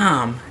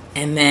Vietnam,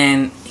 and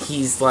then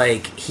he's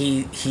like,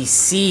 he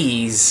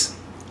sees...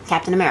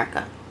 Captain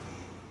America.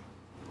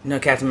 No,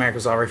 Captain America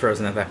was already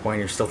frozen at that point.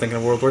 You're still thinking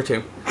of World War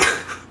II.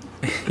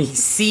 He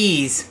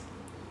sees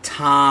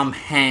Tom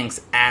Hanks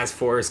as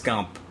Forrest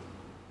Gump.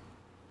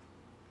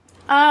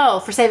 Oh,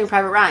 for Saving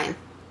Private Ryan.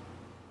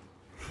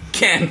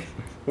 Ken.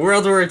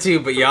 World War II,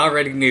 but you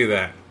already knew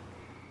that.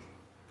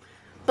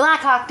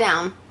 Black Hawk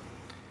Down.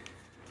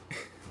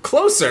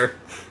 Closer,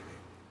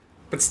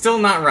 but still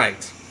not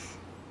right.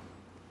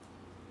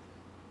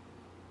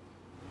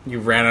 You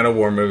ran out of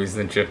war movies,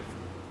 didn't you?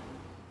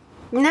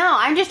 No,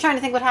 I'm just trying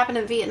to think what happened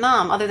in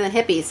Vietnam other than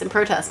hippies and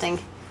protesting.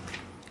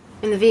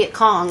 In the Viet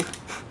Cong.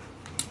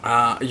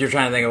 You're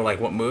trying to think of, like,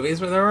 what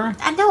movies there were?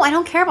 No, I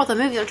don't care about the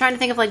movies. I'm trying to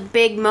think of, like,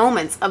 big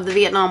moments of the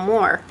Vietnam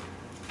War.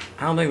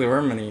 I don't think there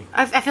were many.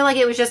 I feel like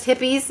it was just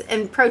hippies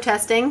and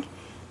protesting.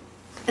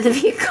 And the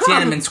Viet Cong.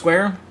 Tiananmen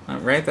Square,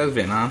 right? That was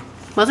Vietnam,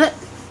 Was it?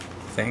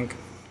 I think.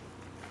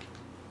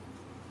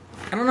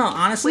 I don't know,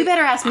 honestly. We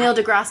better ask Neil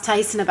deGrasse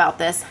Tyson about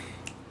this.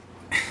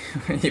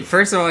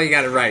 First of all, you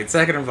got it right.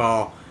 Second of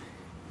all,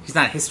 he's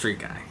not a history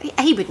guy.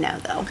 He would know,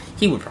 though.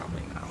 He would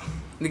probably know.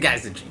 The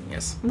guy's a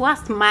genius. We'll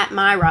ask Matt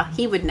Myra.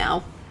 He would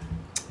know.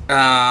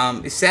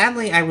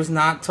 Sadly, I was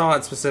not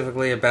taught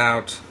specifically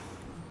about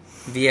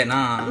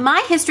Vietnam.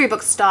 My history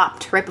book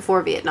stopped right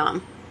before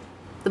Vietnam.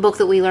 The book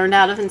that we learned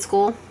out of in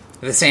school.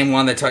 The same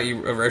one that taught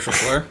you a racial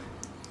slur?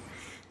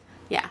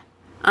 Yeah.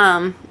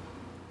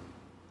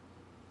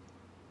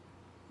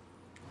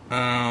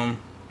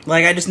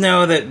 Like, I just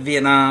know that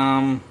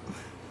Vietnam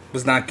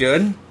was not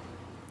good,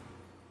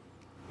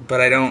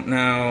 but I don't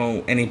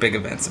know any big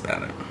events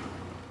about it.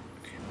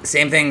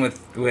 Same thing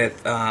with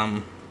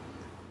the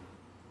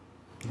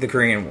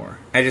Korean War.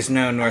 I just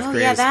know North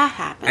Korea. Yeah, that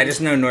happened. I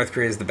just know North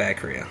Korea is the bad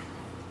Korea.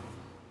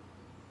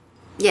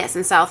 Yes,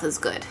 and South is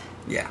good.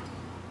 Yeah.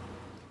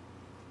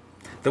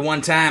 The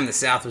one time the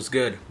South was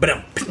good.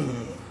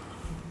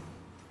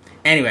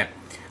 Anyway,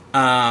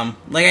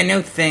 like, I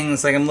know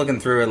things, like, I'm looking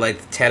through it, like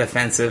the Tet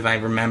Offensive, I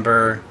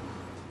remember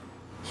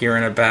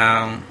hearing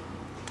about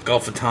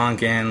Gulf of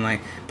Tonkin,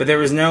 like, but there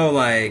was no,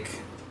 like,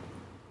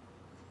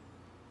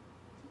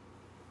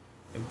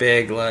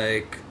 big,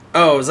 like,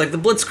 oh, it was like the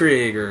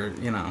Blitzkrieg, or,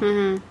 you know.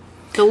 Mm-hmm.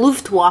 The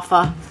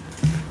Luftwaffe.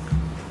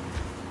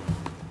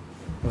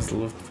 What's the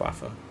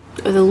Luftwaffe?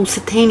 Or the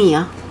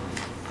Lusitania.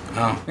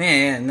 Oh,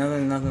 yeah,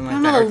 nothing like You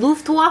don't that. know the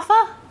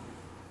Luftwaffe?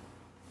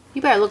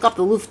 You better look up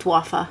the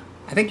Luftwaffe.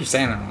 I think you're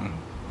saying it wrong.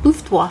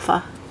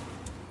 Luftwaffe.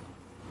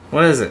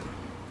 What is it?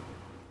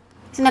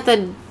 Isn't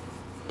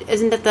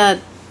that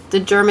the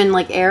German,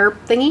 like, air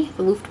thingy?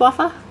 The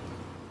Luftwaffe?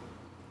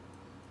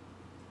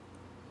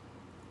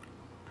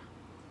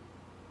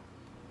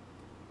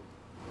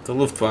 The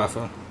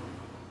Luftwaffe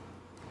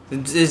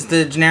is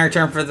the generic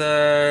term for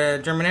the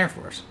German Air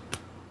Force.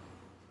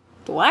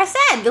 What I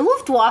said, the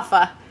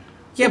Luftwaffe.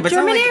 Yeah, The but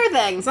German it's not air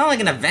like, thing. It's not like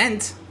an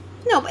event.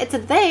 No, but it's a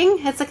thing.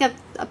 It's like a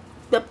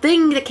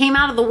thing that came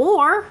out of the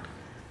war.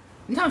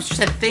 No, it's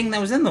just a thing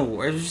that was in the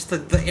war. It was just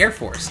the Air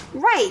Force.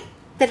 Right.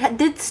 That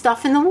did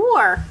stuff in the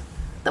war.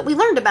 That we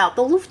learned about.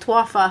 The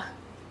Luftwaffe. I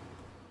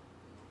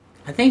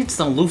think it's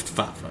the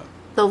Luftwaffe.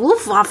 The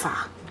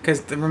Luftwaffe.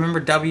 Because remember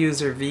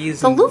W's or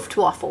V's? The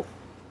Luftwaffe.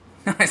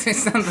 No,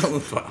 it's not the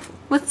Luftwaffe.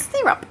 With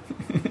syrup.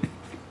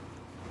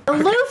 The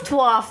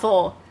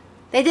Luftwaffe.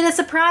 They did a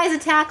surprise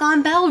attack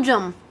on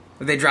Belgium.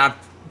 They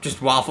dropped just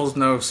waffles,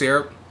 no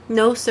syrup?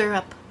 No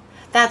syrup.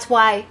 That's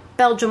why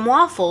Belgian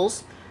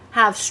waffles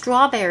have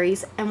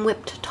strawberries and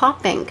whipped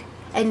topping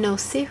and no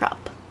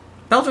syrup.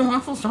 Belgian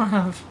waffles don't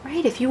have...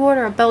 Right, if you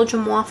order a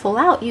Belgian waffle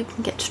out, you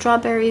can get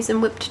strawberries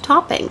and whipped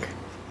topping.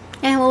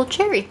 And a little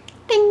cherry.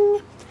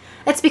 Ding!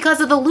 It's because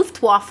of the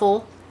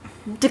Luftwaffe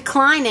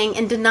declining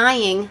and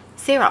denying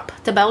syrup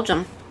to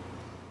Belgium.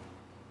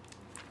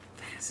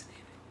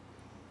 Fascinating.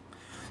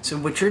 So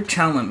what you're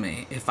telling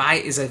me, if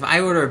I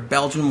order a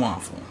Belgian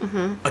waffle,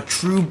 a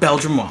true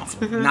Belgian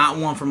waffle, not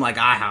one from, like,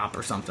 IHOP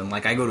or something,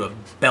 like I go to a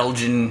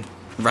Belgian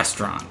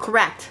restaurant,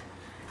 Correct.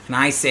 and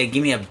I say,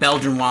 give me a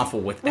Belgian waffle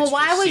with Well,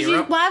 extra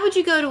syrup. why would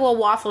you go to a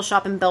waffle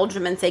shop in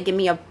Belgium and say, give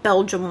me a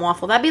Belgian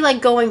waffle? That'd be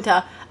like going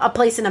to a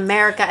place in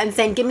America and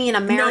saying, give me an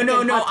American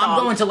No, hot dog.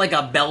 I'm going to, like,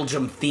 a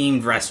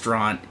Belgium-themed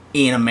restaurant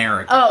in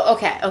America. Oh,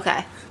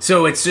 okay.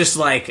 So it's just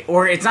like,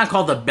 or it's not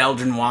called the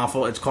Belgian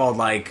waffle, it's called,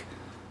 like,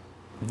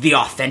 the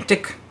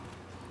Authentic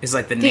is,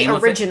 like, the name The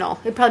of it. original.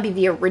 It'd probably be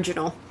the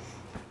original.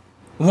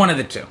 One of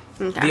the two.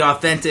 Okay. The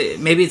Authentic,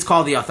 maybe it's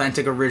called the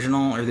Authentic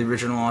Original or the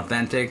Original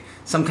Authentic,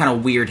 some kind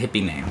of weird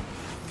hippie name.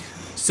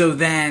 So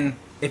then,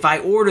 if I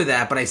order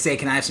that, but I say,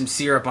 can I have some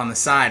syrup on the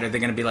side, are they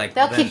going to be like...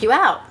 They'll then- kick you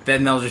out.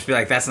 Then they'll just be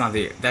like, that's not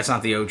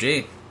the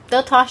OG.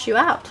 They'll toss you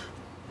out.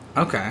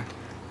 Okay.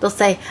 They'll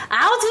say,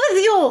 out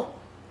with you!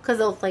 Because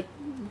they'll, like,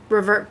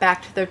 revert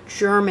back to their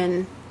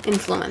German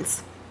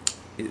influence.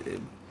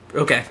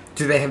 Okay.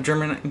 Do they have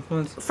German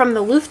influence? From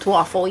the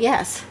Luftwaffe,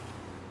 yes.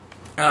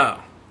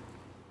 Oh.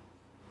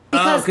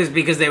 Because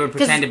Because they would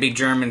pretend to be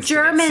Germans to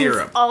get Germans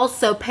syrup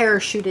also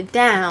parachuted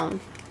down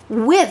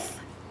with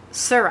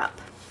syrup.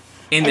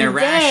 in their and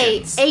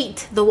rations. they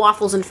ate the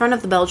waffles in front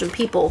of the Belgian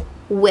people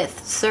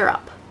with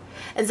syrup.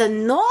 And said,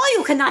 no,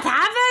 you cannot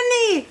have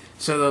any!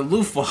 So the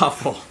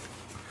Luftwaffe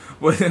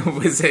was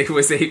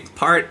a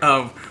part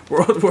of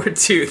World War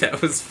II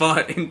that was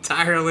fought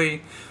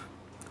entirely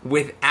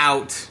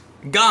without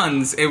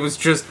guns. It was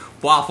just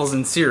waffles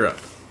and syrup.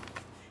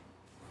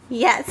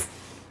 Yes.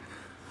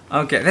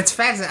 Okay, that's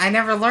fascinating. I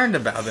never learned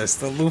about this.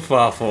 The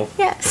Luftwaffe.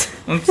 Yes.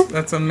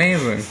 That's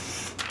amazing.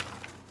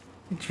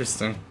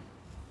 Interesting.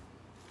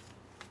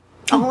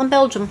 All in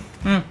Belgium.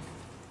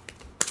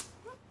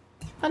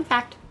 Fun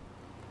fact.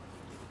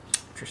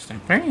 Interesting.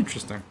 Very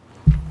interesting.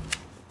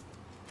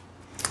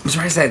 I'm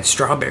surprised they had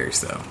strawberries,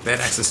 though. They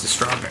had access to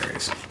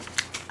strawberries.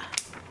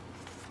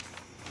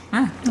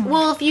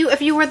 Well,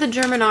 if you were the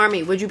German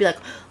army, would you be like,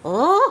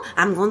 oh,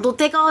 I'm going to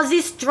take all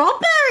these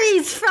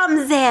strawberries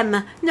from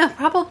them? No,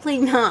 probably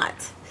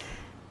not.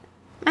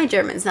 My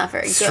German's not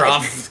very good.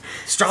 Strawberries.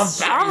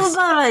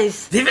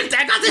 Strawberries. They even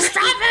take all the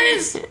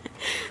strawberries.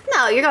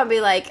 No, you're going to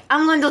be like,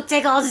 I'm going to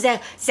take all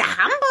the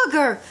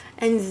hamburger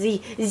and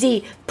the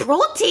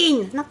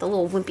protein. Not the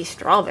little wimpy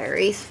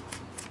strawberries.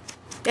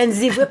 And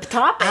the whipped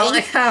topping.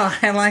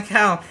 I like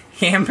how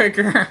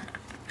hamburger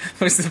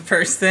was the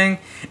first thing,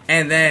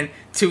 and then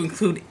to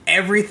include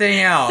everything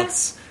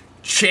else,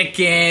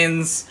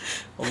 chickens,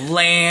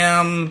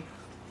 lamb,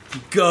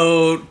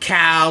 goat,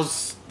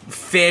 cows,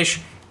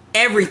 fish,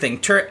 everything,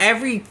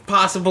 every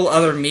possible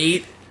other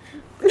meat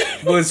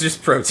was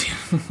just protein.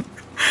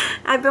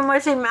 I've been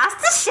watching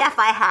MasterChef,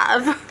 I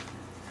have.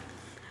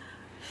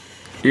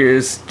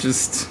 Here's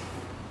just...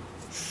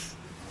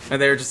 And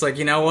they were just like,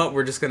 you know what?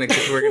 We're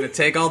gonna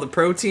take all the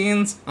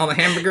proteins, all the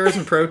hamburgers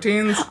and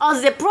proteins. All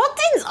the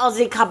proteins, all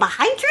the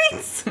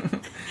carbohydrates.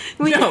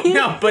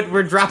 No, but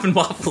we're dropping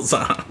waffles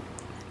on them.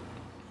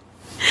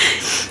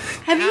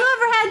 Have you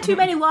ever had too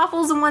many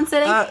waffles in one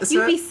sitting?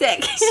 You'd be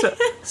sick.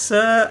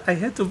 Sir, I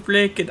had to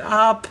break it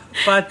up,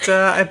 but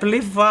I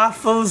believe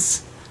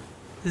waffles,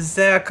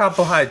 they're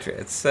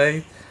carbohydrates.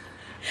 Yes,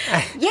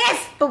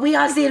 but we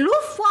are the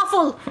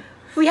Luftwaffe.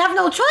 We have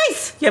no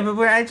choice. Yeah, but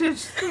I'm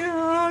just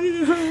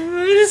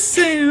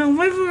saying,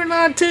 maybe we're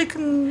not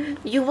taking...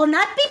 You will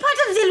not be part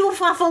of the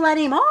Luftwaffe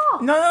anymore.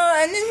 No,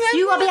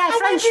 You will be a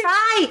French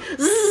fry.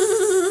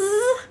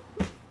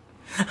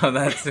 Oh,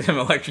 that's him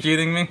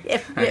electrocuting me?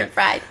 Yeah,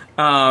 fried.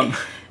 I'm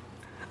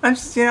I'm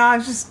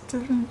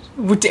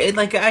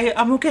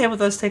okay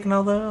with us taking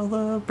all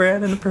the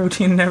bread and the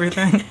protein and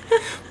everything,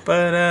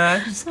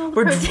 but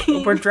we're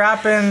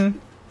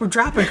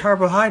dropping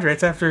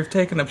carbohydrates after we've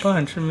taken a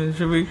punch. I mean,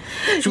 should we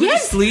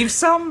just leave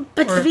some?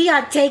 But we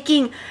are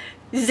taking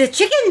the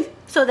chicken,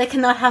 so they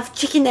cannot have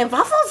chicken and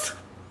waffles.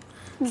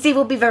 They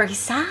will be very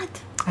sad.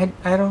 I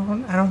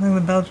don't think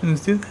the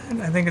Belgians do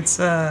that. I think it's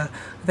a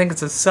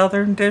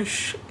southern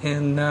dish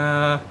in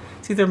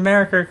it's either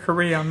America or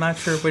Korea. I'm not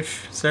sure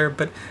which, sir.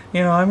 But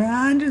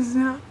I'm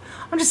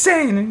just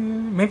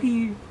saying.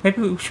 Maybe if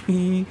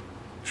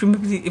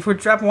we're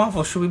dropping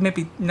waffles, should we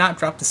maybe not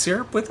drop the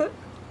syrup with it?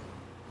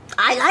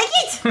 I like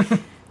it.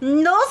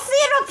 No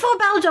syrup for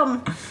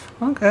Belgium.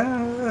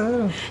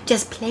 Okay.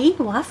 Just plain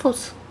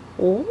waffles.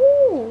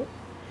 Oh.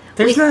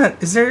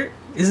 Is there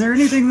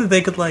anything that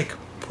they could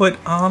put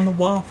on the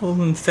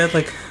waffle instead?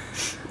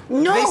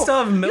 No. They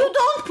still have milk? You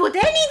don't put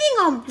anything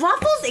on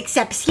waffles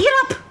except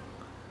syrup.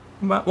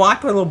 Well, I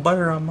put a little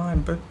butter on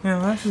mine, but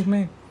that's just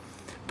me.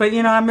 But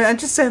I'm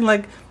just saying,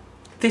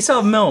 they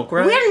still have milk,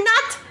 right? We're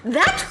not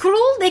that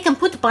cruel. They can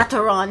put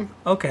butter on.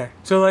 Okay,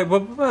 so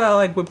what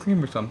about whipped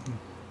cream or something?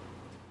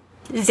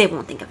 They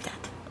won't think of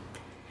that.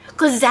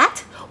 Because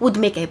that would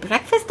make a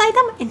breakfast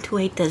item into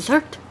a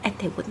dessert, and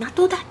they would not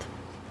do that.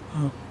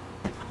 Oh.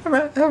 All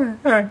right. Drop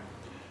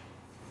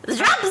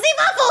the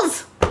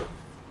waffles!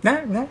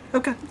 No,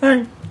 okay.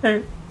 All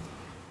right.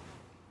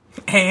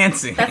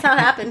 Handsy. That's how it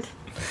happened.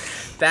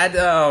 That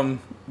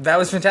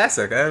was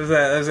fantastic.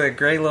 That was a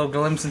great little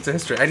glimpse into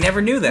history. I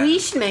never knew that. We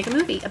should make a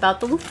movie about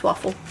the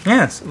Luftwaffe.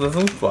 Yes, the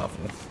Luftwaffe.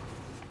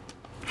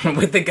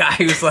 With the guy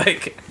who's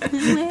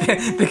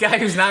the guy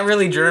who's not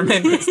really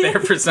German, but's there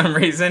for some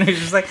reason. He's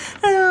just I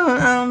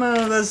don't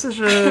know. That's such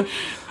a.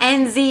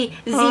 And the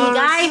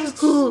guy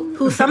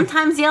who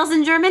sometimes yells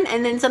in German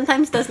and then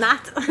sometimes does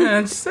not.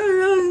 Yeah,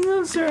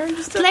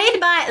 Played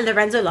by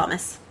Lorenzo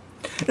Lamas.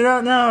 No.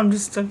 I'm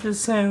just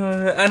saying,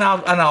 and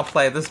I'll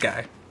play this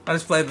guy. I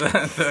just play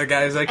the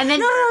guy who's and then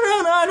no.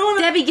 I don't want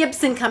Debbie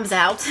Gibson comes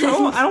out. I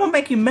don't want to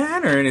make you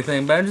mad or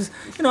anything, but I'm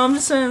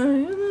just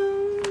saying.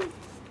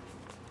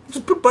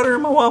 Just put butter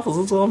in my waffles.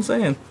 That's all I'm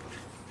saying.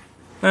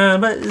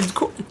 But it's a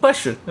cool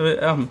question.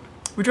 We're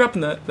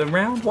dropping the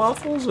round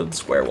waffles or the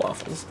square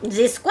waffles?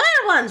 The square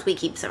ones. We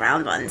keep the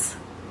round ones.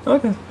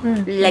 Okay.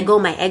 Right. Lego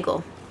my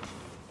ego.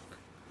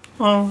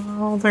 Well, I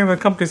don't think the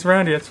company's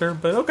around yet, sir.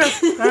 But okay.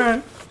 All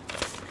right.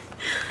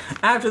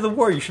 After the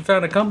war, you should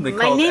found a company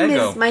called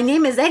Ego. My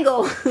name is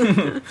Ego.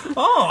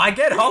 Oh, I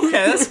get it.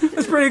 Okay,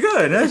 that's pretty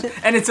good.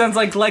 And it sounds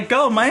like let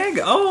go my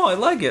ego. Oh, I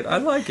like it.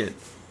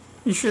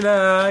 You should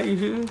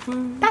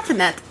That's a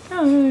net.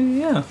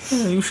 Yeah.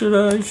 You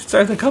should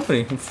start the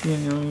company. If,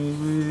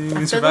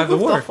 you survive the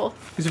war.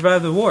 You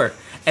survive the war,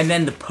 and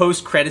then the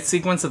post-credit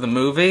sequence of the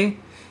movie,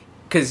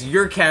 because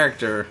your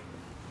character,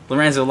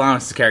 Lorenzo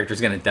Lamas' character, is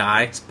going to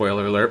die.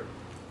 Spoiler alert.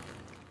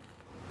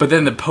 But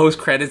then the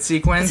post-credit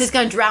sequence He's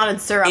going to drown in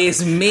syrup.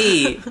 Is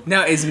me.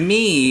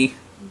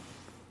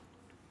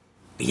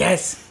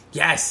 Yes.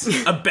 Yes,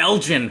 a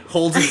Belgian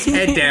holds his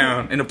head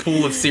down in a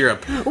pool of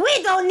syrup.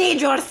 We don't need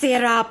your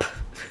syrup.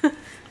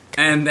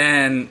 And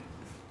then...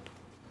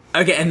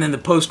 Okay, and then the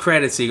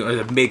post-credit sequence,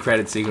 or the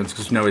mid-credit sequence,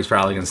 because nobody's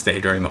probably going to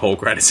stay during the whole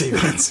credit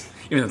sequence,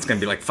 even though it's going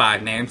to be like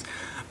 5 names.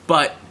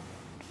 But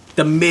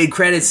the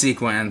mid-credit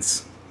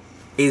sequence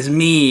is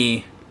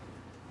me,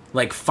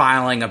 like,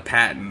 filing a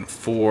patent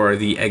for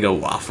the Eggo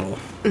waffle.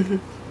 Mm-hmm.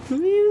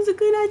 It was a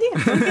good idea.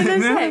 What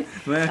can I say?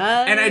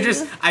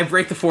 And I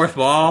break the fourth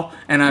wall,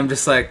 and I'm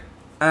just like,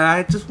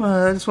 I just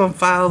want to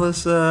file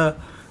this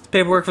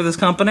paperwork for this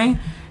company.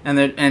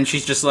 And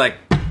she's just like,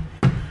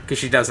 because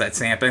she does that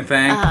stamping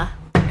thing.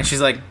 And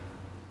she's like,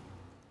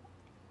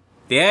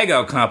 the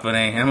Eggo company.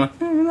 And I'm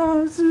like,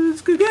 no,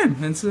 it's good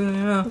game. It's,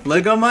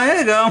 let go my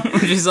Eggo.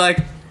 And she's like,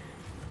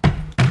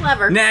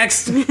 Clever.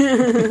 next.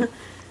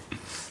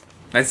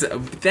 That's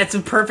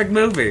a perfect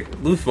movie.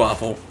 Luftwaffe.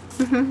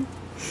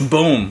 Mm-hmm.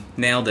 Boom.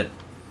 Nailed it.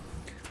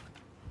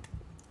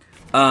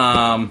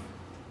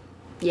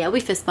 Yeah,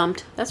 we fist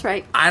bumped. That's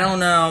right. I don't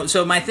know.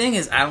 So my thing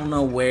is, I don't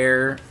know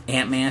where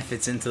Ant-Man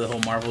fits into the whole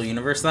Marvel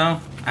universe,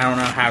 though. I don't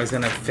know how he's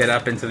going to fit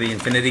up into the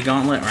Infinity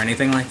Gauntlet or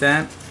anything like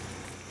that.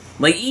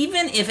 Like,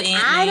 even if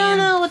Ant-Man... I don't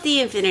know what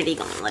the Infinity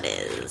Gauntlet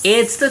is.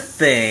 It's the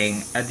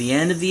thing at the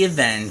end of the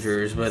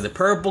Avengers where the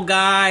purple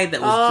guy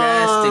that was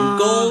dressed in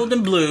gold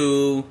and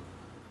blue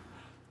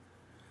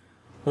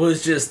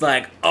was just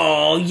like,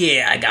 oh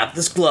yeah, I got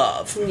this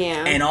glove.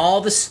 Yeah. And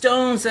all the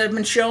stones that have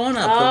been showing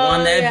up. The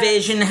one that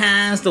Vision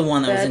has, the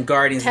one that was in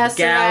Guardians of the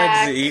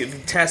Galaxy, the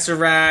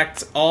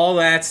Tesseract, all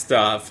that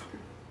stuff.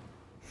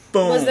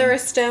 Boom. Was there a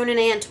stone in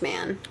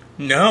Ant-Man?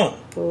 No.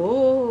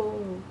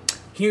 Ooh.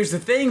 Here's the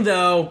thing,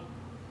 though.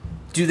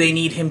 Do they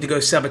need him to go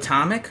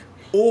subatomic?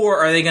 Or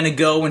are they going to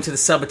go into the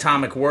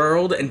subatomic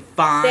world and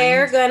find...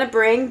 They're going to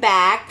bring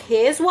back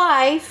his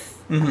wife.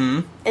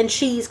 Mm-hmm. And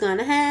she's going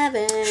to have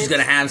it. She's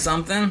going to have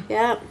something?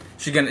 Yep.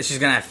 She's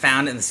gonna have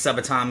found it in the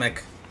subatomic...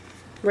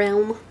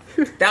 realm.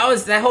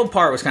 That whole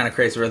part was kind of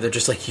crazy, where they're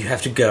just like, you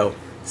have to go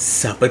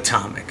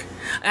subatomic.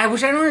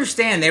 Which I don't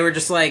understand. They were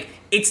just like,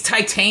 it's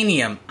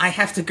titanium. I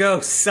have to go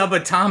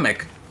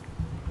subatomic.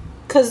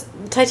 Because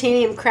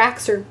titanium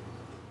cracks are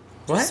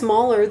What?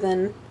 smaller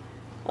than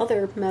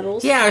other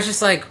metals. Yeah, I was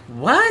just like,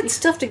 what? You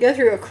still have to go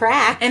through a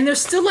crack. And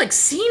there's still, like,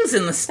 seams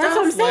in the stuff. That's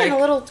what I'm saying, like,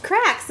 the little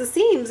cracks, the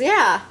seams,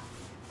 yeah.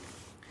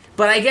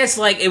 But I guess,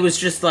 like, it was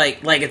just,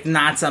 like it's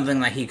not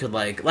something that he could,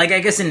 like, I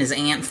guess in his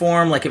ant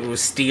form, like, if it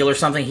was steel or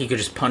something, he could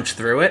just punch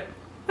through it.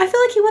 I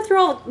feel like he went through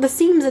all the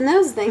seams in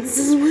those things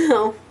as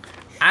well.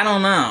 I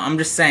don't know, I'm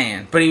just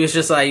saying. But he was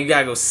just like, you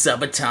gotta go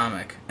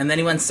subatomic. And then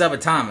he went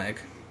subatomic.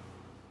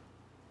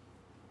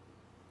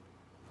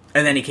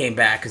 And then he came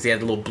back because he had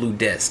a little blue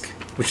disc.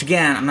 Which,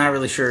 again, I'm not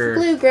really sure...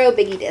 Blue grow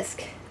biggie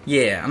disc.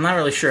 Yeah, I'm not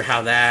really sure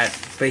how that...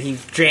 But he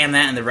jammed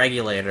that in the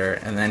regulator,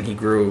 and then he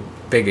grew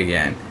big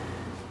again.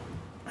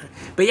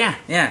 But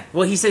yeah.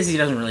 Well, he says he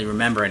doesn't really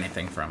remember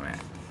anything from it.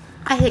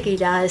 I think he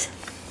does.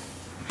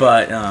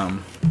 But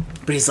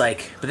he's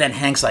like... But then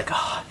Hank's like,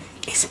 oh,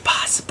 is it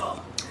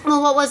possible?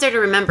 Well, what was there to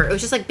remember? It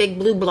was just like big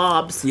blue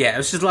blobs. Yeah, it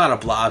was just a lot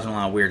of blobs and a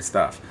lot of weird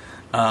stuff.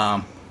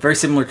 Very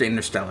similar to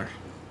Interstellar.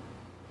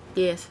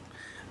 Yes.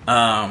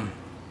 But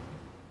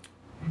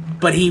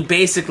he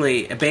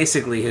basically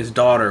his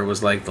daughter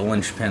was like the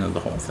linchpin of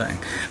the whole thing.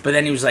 But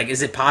then he was like,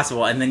 is it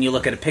possible? And then you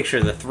look at a picture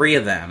of the three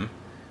of them,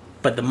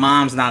 but the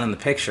mom's not in the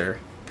picture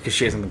because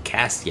she hasn't been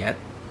cast yet.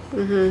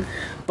 Mm-hmm.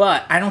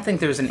 But I don't think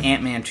there's an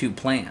Ant-Man 2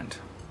 planned.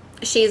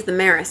 She's the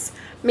Maris.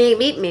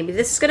 Maybe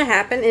this is going to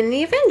happen in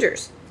the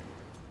Avengers.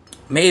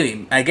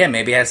 Maybe. Again,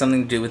 maybe it has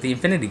something to do with the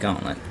Infinity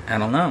Gauntlet. I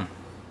don't know.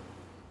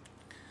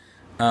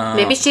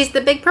 Maybe she's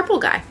the big purple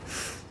guy.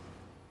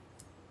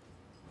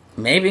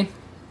 Maybe.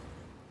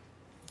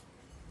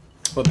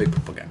 What big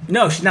purple guy?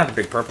 No, she's not the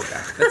big purple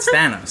guy. That's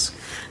Thanos.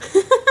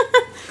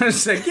 I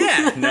was like,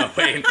 yeah. No,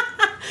 wait.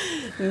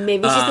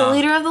 Maybe she's the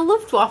leader of the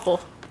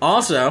Luftwaffe.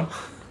 Also,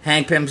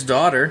 Hank Pym's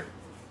daughter,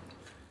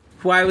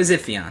 who I was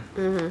iffy on.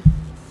 Mm-hmm.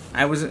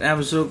 I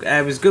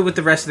was good with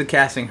the rest of the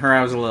casting. Her,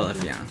 I was a little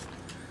iffy on.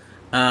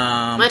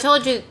 I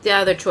told you the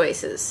other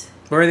choices.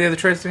 What are the other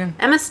choices again?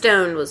 Emma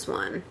Stone was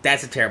one.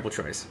 That's a terrible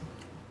choice.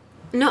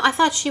 No, I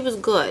thought she was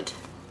good.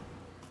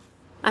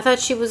 I thought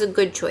she was a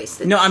good choice.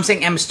 No, I'm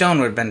saying Emma Stone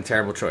would have been a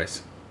terrible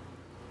choice.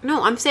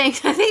 No, I'm saying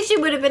I think she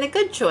would have been a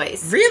good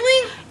choice.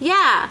 Really?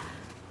 Yeah.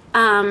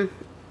 Oh,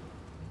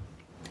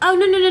 no,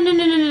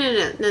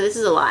 this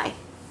is a lie.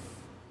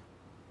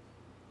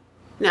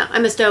 No,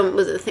 Emma Stone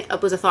was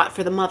a thought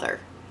for the mother.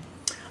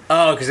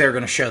 Oh, because they were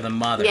going to show the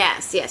mother.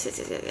 Yes.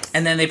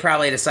 And then they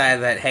probably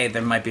decided that, hey,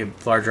 there might be a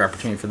larger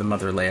opportunity for the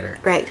mother later.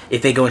 Right.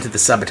 If they go into the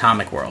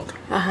subatomic world.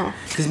 Uh-huh.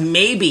 Because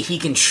maybe he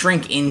can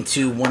shrink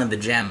into one of the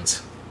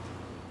gems.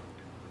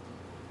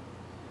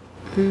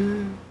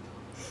 I'm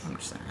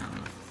just saying, I don't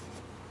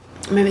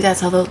know. Maybe that's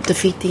how they'll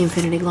defeat the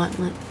Infinity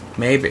Gauntlet.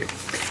 Maybe.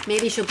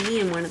 Maybe she'll be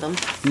in one of them.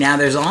 Now,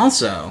 there's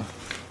also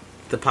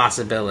the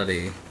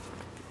possibility,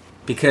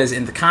 because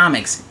in the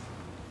comics,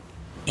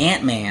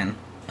 Ant-Man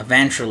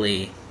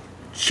eventually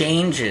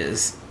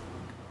changes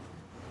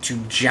to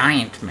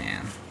Giant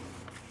Man.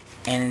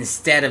 and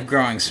instead of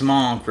growing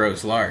small,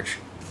 grows large.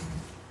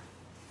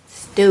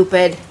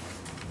 Stupid.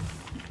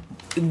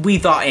 We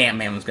thought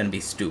Ant-Man was going to be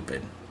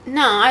stupid.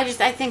 No, I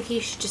think he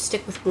should just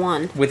stick with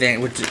one. With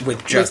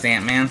just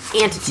Ant-Man?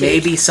 Antitude.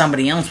 Maybe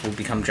somebody else will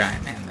become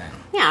Giant Man then.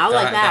 Yeah, I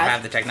like that. They'll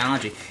have the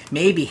technology.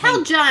 Maybe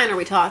How giant are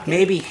we talking?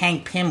 Maybe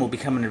Hank Pym will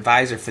become an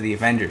advisor for the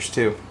Avengers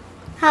too.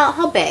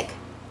 How big?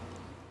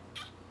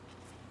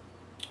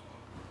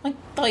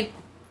 Like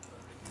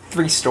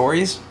 3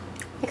 stories?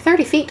 Like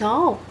 30 feet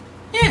tall.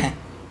 Yeah.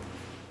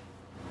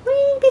 What do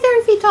you need to be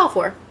 30 feet tall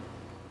for?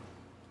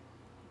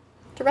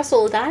 To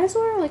wrestle a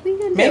dinosaur? Like, what are you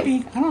gonna do?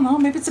 Maybe. I don't know.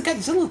 Maybe it's a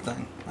Godzilla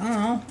thing. I don't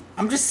know.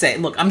 I'm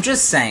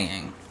just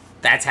saying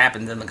that's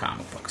happened in the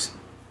comic books.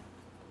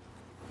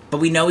 But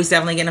we know he's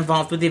definitely getting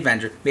involved with the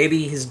Avengers.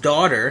 Maybe his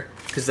daughter,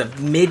 because the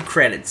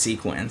mid-credit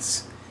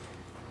sequence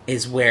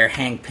is where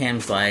Hank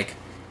Pym's like,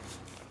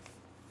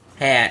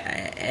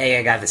 hey,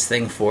 I got this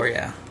thing for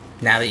you,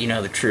 now that you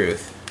know the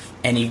truth.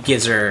 And he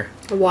gives her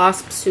a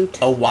wasp suit.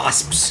 A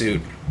wasp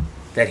suit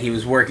that he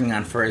was working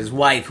on for his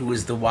wife, who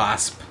was the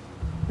Wasp.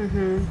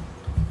 Mm-hmm.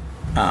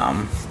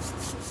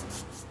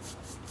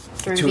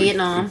 During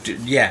Vietnam.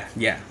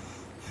 Yeah.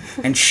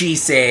 And she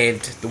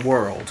saved the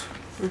world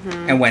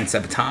and went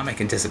subatomic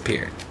and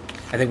disappeared.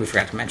 I think we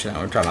forgot to mention that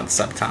when we were talking about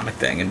the subatomic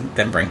thing and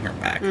then bring her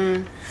back.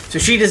 So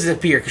she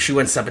disappeared because she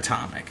went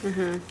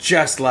subatomic.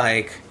 Just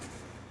like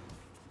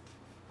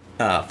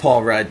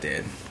Paul Rudd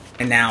did.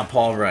 And now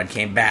Paul Rudd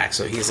came back,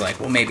 so he's like,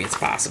 well, maybe it's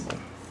possible.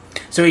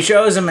 So he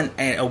shows him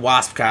a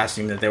wasp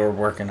costume that they were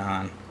working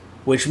on,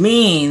 which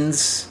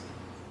means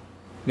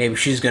maybe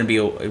she's going to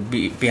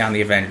be on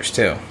the Avengers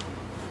too.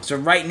 So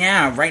right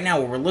now,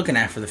 what we're looking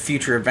at for the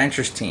future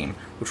Avengers team,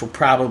 which we'll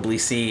probably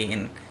see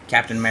in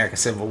Captain America: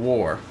 Civil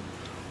War,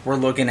 we're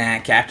looking at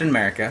Captain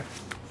America,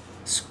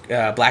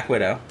 Black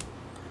Widow,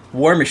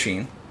 War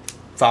Machine,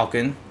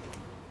 Falcon,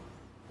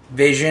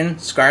 Vision,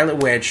 Scarlet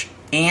Witch,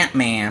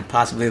 Ant-Man,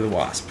 possibly the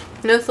Wasp.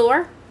 No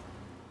Thor?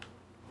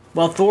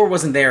 Well, Thor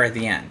wasn't there at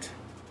the end.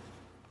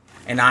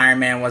 And Iron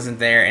Man wasn't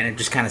there, and it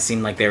just kind of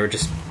seemed like they were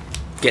just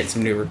getting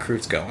some new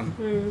recruits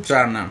going. So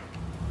I don't know.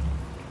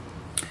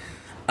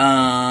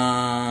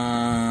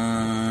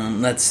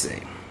 Let's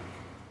see.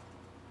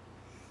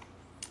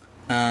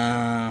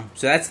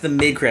 So that's the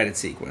mid-credit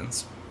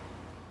sequence.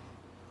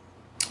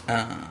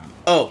 But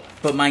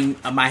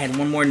I had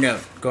one more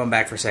note, going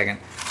back for a second,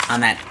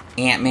 on that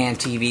Ant-Man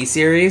TV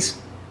series,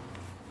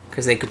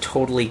 because they could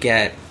totally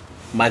get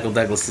Michael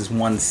Douglas's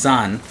one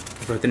son,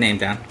 I wrote the name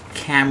down,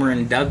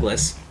 Cameron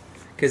Douglas,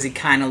 because he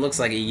kind of looks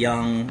like a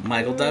young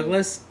Michael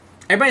Douglas.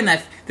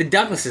 Everybody the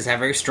Douglases have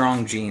very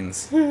strong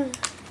genes.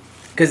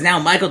 Because now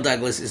Michael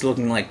Douglas is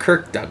looking like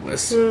Kirk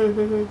Douglas.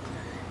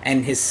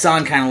 And his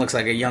son kind of looks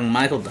like a young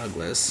Michael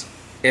Douglas.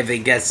 If he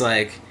gets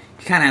he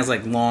kind of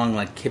has long,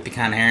 hippie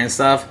kind of hair and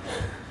stuff.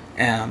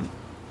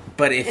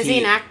 But if Is he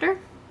an actor?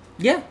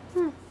 Yeah.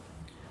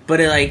 But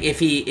if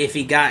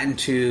he got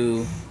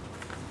into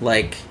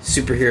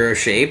superhero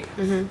shape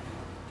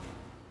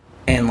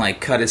and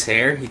cut his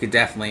hair, he could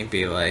definitely be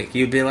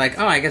you'd be like,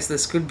 oh, I guess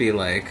this could be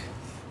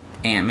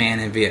Ant-Man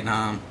in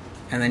Vietnam.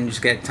 And then you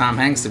just get Tom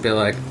Hanks to be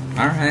like,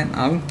 all right,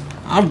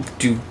 I'll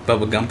do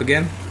Bubba Gump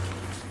again.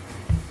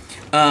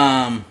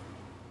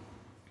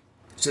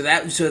 So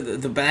that's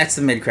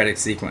the mid-credit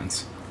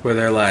sequence where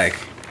they're like,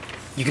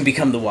 you can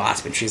become the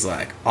Wasp, and she's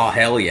like, oh,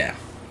 hell yeah.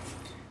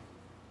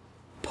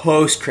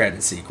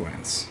 Post-credit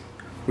sequence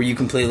were you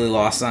completely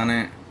lost on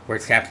it, where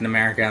it's Captain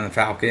America and the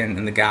Falcon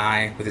and the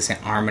guy with his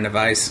arm in a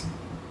vice?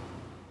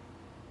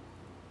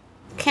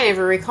 Can't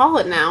even recall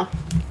it now.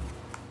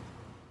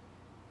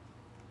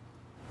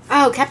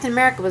 Oh, Captain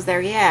America was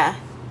there, yeah.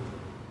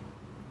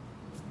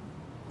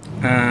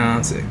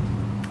 Let's see.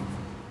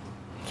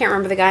 Can't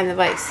remember the guy in the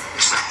vice.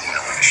 There's something I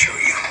want to show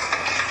you.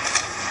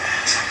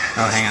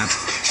 Oh, hang on.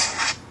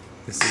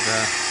 This is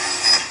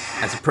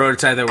that's a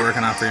prototype they're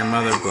working on for your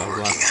mother, blah,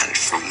 blah. Working on it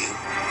for you.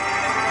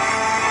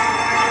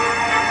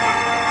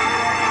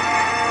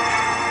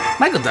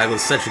 Michael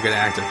Douglas is such a good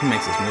actor. He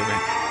makes this movie.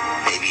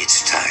 Maybe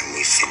it's time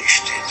we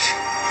finished it.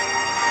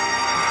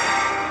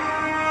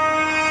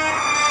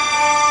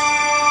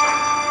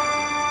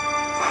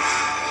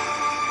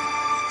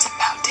 It's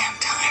about damn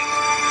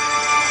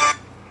time.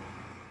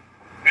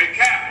 Hey,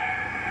 Cap!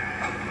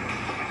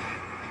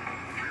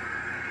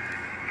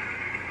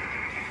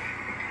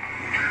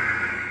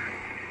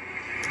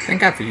 Thank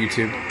God for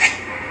YouTube.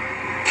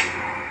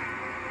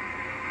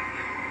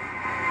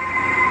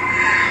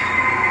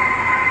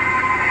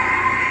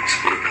 This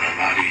would have been a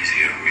lot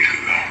easier a week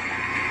ago.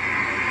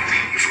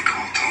 If we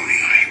call Tony,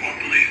 he won't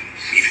believe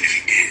us. Even if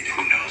he did,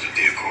 who knows if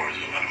the Accords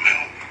will let him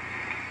help.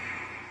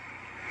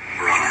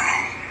 We're on our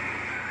own.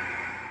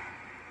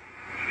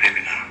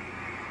 Maybe not.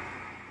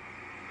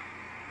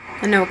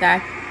 I know a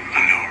guy. I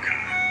know a guy.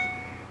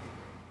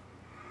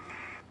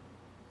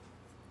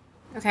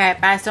 Okay,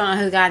 but I still don't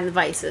know who the guy in the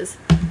vice is.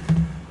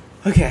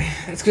 Okay,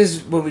 that's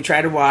because when we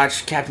tried to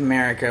watch Captain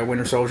America: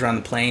 Winter Soldier on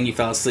the plane, you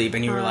fell asleep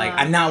and you were like,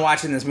 "I'm not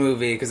watching this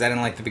movie because I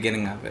didn't like the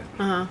beginning of it."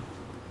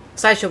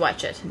 So I should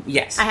watch it.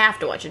 Yes. I have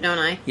to watch it, don't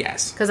I?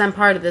 Yes. Because I'm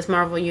part of this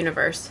Marvel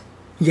universe.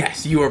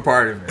 Yes, you are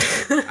part of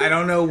it. I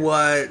don't know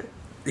what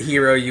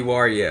hero you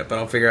are yet, but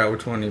I'll figure out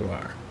which one you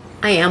are.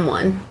 I am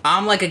one.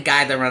 I'm like a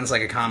guy that runs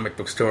like a comic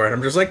book store, and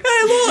I'm just like,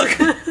 hey,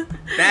 look!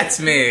 That's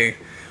me.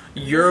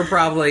 You're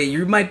probably,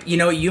 you might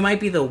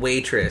be the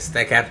waitress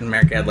that Captain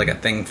America had like a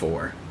thing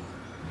for.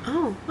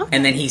 Oh, okay.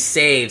 And then he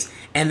saves,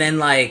 and then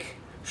like,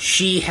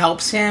 she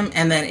helps him,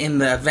 and then in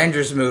the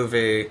Avengers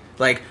movie,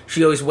 like,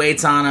 she always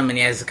waits on him, and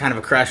he has kind of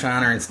a crush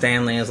on her, and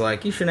Stan Lee is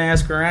like, you should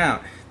ask her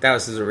out. That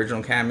was his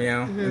original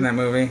cameo in that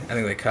movie. I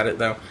think they cut it,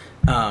 though.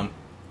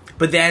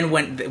 But then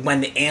when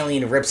the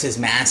alien rips his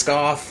mask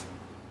off,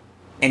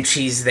 and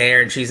she's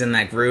there, and she's in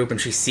that group, and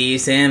she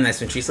sees him,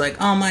 that's when she's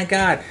like, oh my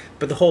god.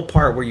 But the whole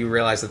part where you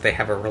realize that they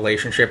have a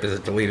relationship is a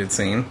deleted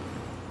scene.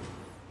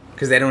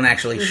 Because they don't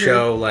actually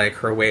show, like,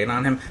 her waiting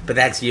on him. But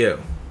that's you.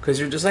 Because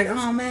you're just like,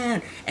 oh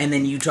man. And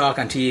then you talk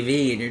on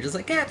TV, and you're just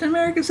like, Captain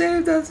America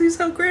saved us, he's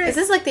so great. Is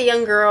this like the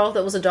young girl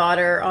that was a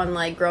daughter on,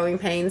 like, Growing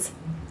Pains?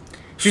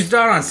 She's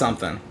done on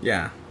something,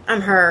 yeah.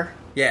 I'm her.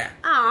 Yeah.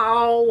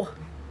 Oh.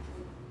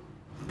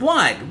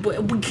 What?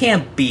 We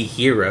can't be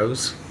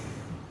heroes.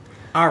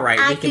 Alright,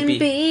 I we can can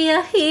be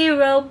a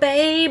hero,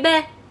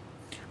 baby.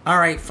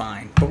 Alright,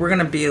 fine. But we're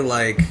gonna be,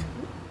 like,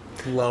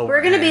 lower.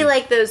 We're gonna be end.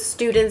 like those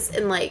students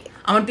in, like,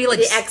 I'm gonna be like...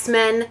 the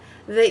X-Men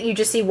that you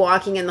just see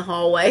walking in the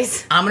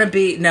hallways. I'm gonna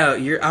be... No,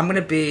 I'm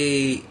gonna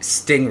be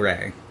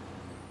Stingray.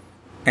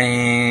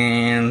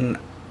 And...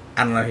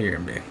 I don't know who you're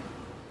gonna be.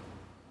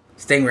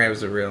 Stingray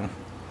was a real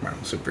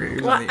Marvel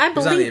superhero. Well, I he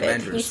was on the believe it.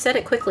 Avengers. You said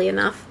it quickly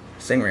enough.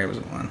 Stingray was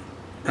the one.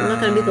 I'm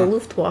not gonna be the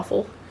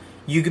Luftwaffe.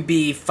 You could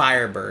be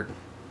Firebird.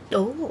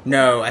 Oh.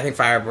 No, I think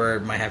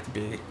Firebird might have to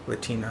be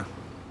Latina.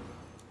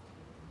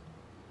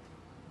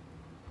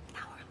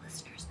 Our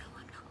listeners know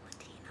I'm not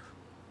Latina.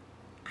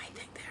 I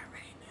think they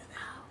already knew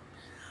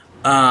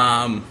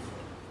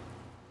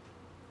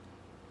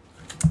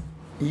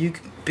that. You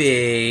could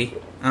be...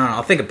 I don't know,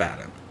 I'll think about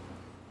it.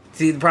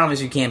 See, the problem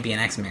is you can't be an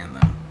X-Man,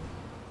 though.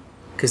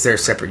 Because they're a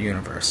separate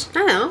universe.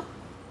 I know.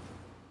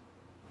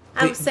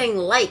 I Wait. was saying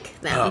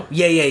like them. Oh,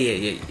 yeah.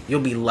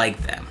 You'll be like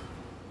them.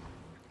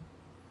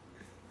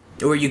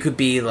 Or you could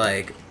be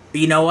like...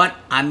 You know what?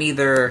 I'm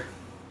either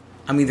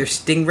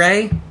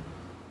Stingray,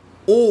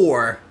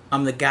 or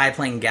I'm the guy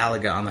playing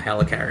Galaga on the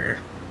helicarrier.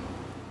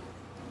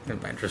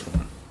 Adventures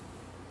 1.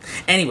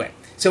 Anyway,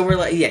 so we're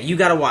like, yeah, you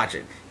gotta watch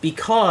it.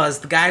 Because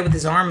the guy with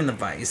his arm in the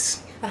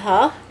vice...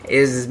 Uh-huh.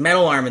 is his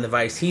metal arm in the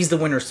vice. He's the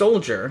Winter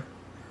Soldier,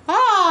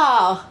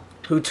 Oh!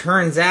 who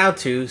turns out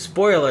to,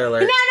 spoiler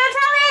alert... No, don't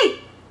tell me!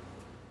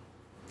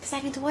 Because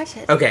I need to watch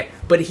it. Okay,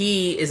 but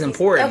he is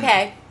important.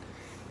 Okay.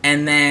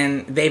 And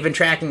then they've been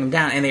tracking him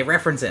down, and they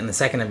reference it in the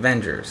second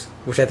Avengers,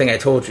 which I think I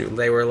told you.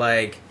 They were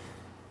like,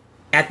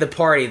 at the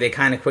party, they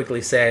kind of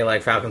quickly say,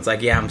 like, Falcon's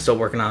like, yeah, I'm still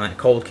working on that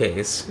cold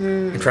case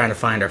and trying to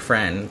find our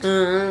friend.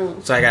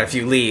 So I got a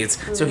few leads.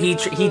 So he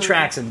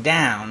tracks him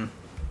down,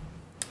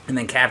 and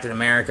then Captain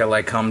America,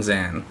 like, comes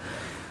in.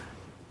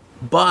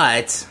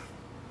 But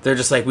they're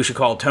just like, we should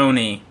call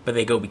Tony, but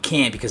they go, we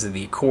can't because of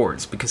the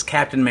Accords. Because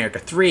Captain America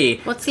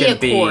 3... What's the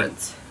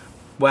Accords?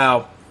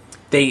 Well,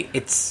 they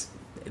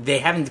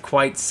haven't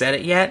quite said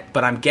it yet,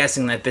 but I'm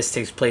guessing that this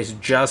takes place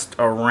just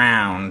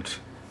around,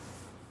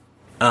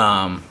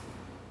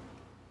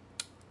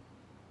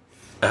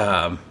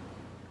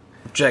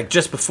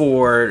 just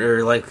before,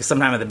 or like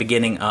sometime at the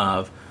beginning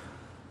of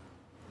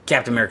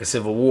Captain America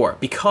Civil War,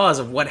 because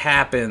of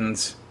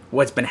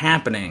what's been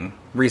happening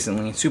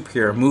recently in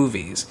superhero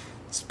movies,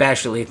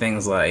 especially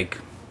things like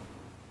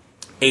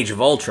Age of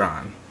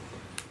Ultron.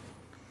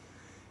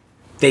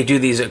 They do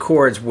these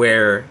Accords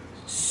where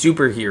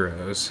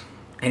superheroes,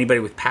 anybody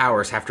with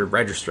powers, have to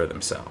register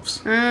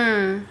themselves.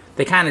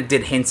 They kind of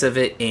did hints of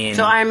it in...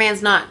 So Iron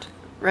Man's not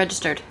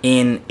registered.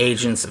 In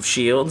Agents of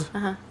S.H.I.E.L.D.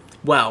 Uh-huh.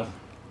 Well,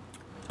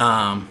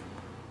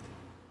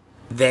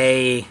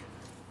 they...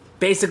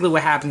 Basically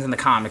what happens in the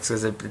comics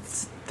is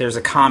there's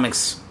a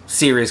comics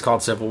series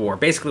called Civil War.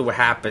 Basically what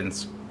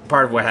happens...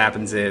 Part of what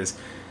happens is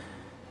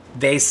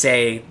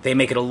they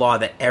make it a law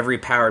that every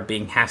powered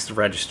being has to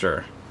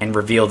register and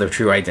reveal their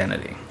true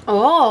identity.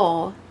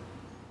 Oh.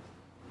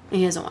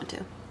 He doesn't want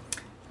to.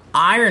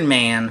 Iron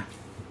Man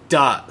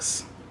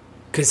does.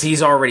 Because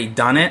he's already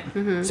done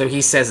it. So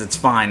he says it's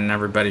fine and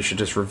everybody should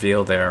just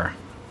reveal their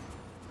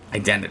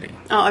identity.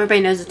 Oh, everybody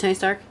knows it's Tony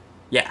Stark?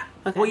 Yeah.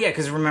 Okay. Well, yeah,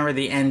 because remember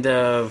the end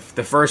of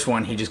the first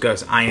one, he just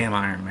goes, I am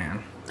Iron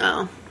Man.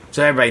 Oh.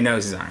 So everybody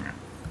knows he's Iron Man.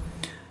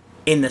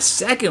 In the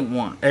second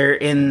one, or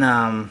in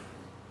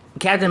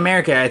Captain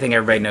America, I think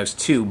everybody knows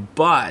too,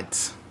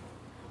 but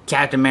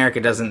Captain America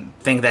doesn't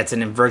think that's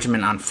an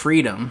infringement on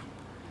freedom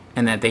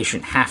and that they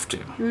shouldn't have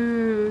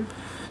to.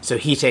 So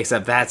he takes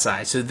up that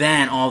side. So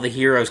then all the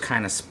heroes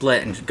kind of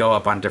split and go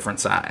up on different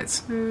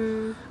sides.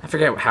 I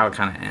forget how it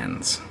kind of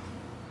ends.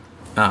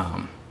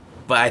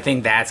 But I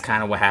think that's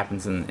kind of what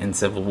happens in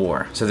Civil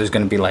War. So there's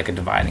going to be like a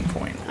dividing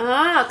point.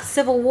 Ah,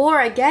 Civil War,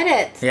 I get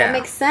it. Yeah. That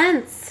makes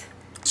sense.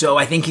 So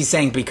I think he's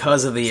saying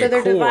because of the So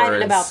they're Accords,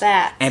 divided about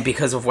that. and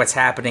because of what's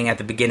happening at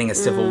the beginning of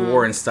Civil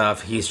War and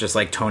stuff, he's just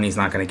like, Tony's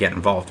not going to get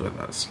involved with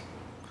us.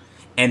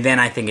 And then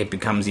I think it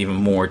becomes even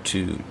more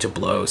to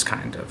blows,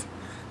 kind of.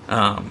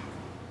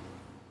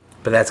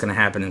 But that's going to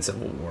happen in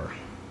Civil War.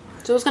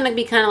 So it's going to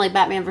be kind of like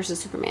Batman versus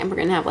Superman. We're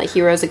going to have like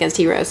heroes against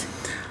heroes.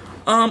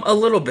 A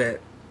little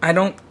bit. I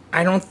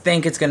don't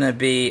think it's going to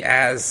be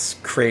as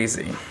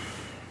crazy.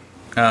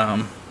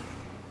 But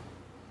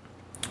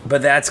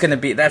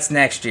that's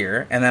next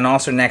year. And then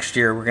also next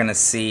year we're going to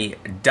see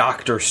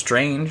Doctor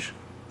Strange.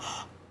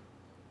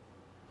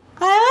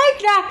 I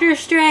like Doctor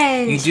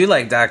Strange. You do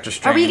like Doctor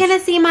Strange. Are we going to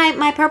see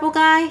my purple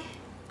guy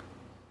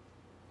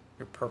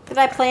Your purple that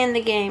I play in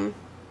the game?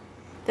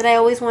 That I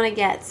always want to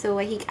get so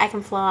I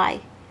can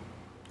fly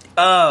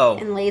Oh.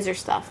 and laser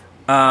stuff.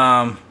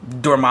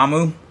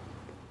 Dormammu?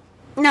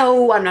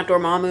 No, I'm not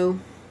Dormammu.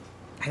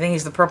 I think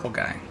he's the purple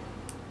guy.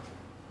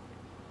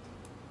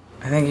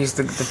 I think he's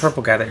the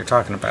purple guy that you're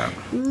talking about.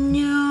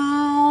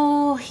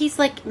 No, he's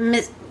like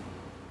Miss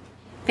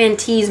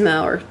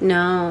Phantasmo or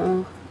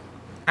no.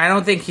 I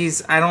don't think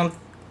he's...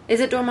 Is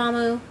it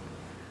Dormammu?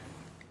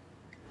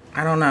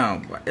 I don't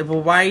know.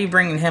 Well, why are you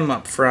bringing him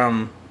up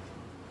from...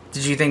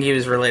 Did you think he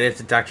was related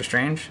to Doctor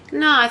Strange?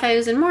 No, I thought he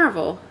was in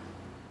Marvel.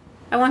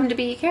 I want him to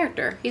be a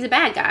character. He's a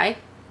bad guy.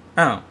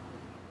 Oh.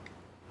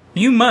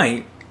 You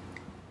might.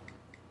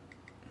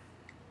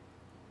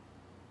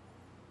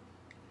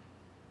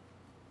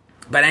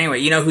 But anyway,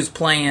 you know who's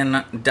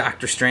playing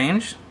Doctor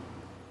Strange?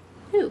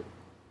 Who?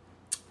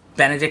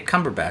 Benedict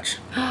Cumberbatch.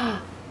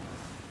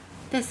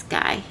 This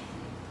guy.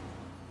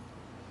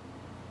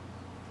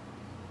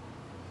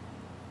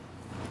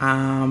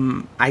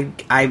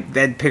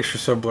 That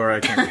picture's so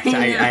blurry,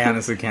 I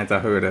honestly can't tell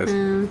who it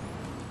is.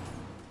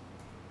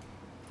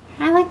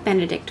 I like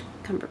Benedict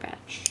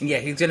Cumberbatch. Yeah,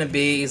 he's gonna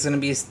be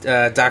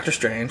Doctor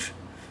Strange.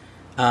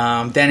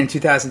 Then in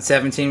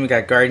 2017, we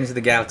got Guardians of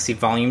the Galaxy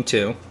Volume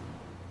 2.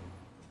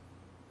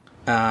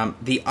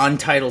 The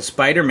untitled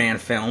Spider-Man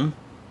film.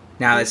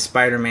 Now that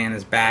Spider-Man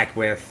is back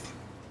with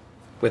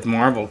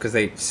Marvel, because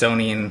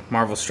Sony and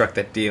Marvel struck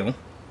that deal,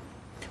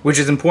 which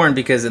is important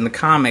because in the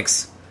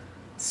comics,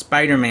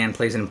 Spider-Man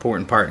plays an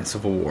important part in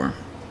Civil War.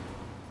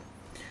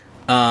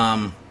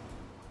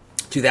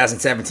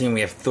 2017,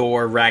 we have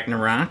Thor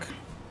Ragnarok.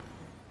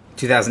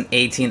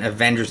 2018,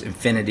 Avengers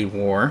Infinity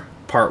War,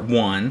 Part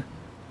 1.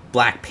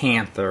 Black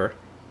Panther.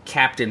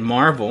 Captain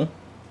Marvel,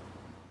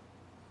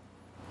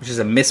 which is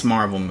a Miss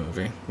Marvel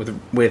movie,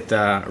 with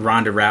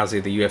Ronda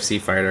Rousey, the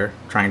UFC fighter,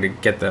 trying to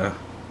get the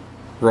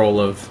role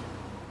of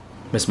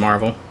Miss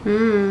Marvel.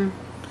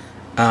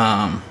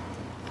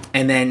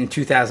 And then in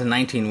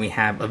 2019, we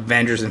have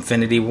Avengers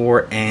Infinity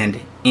War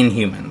and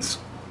Inhumans.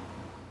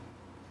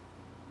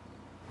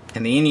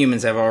 And the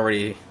Inhumans have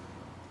already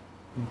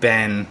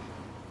been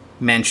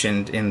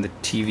mentioned in the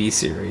TV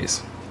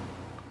series.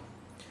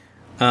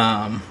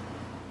 So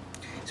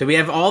we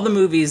have all the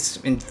movies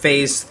in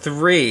Phase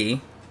 3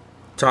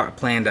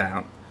 planned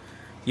out.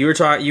 You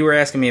were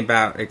asking me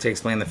about to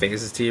explain the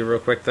phases to you real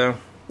quick, though.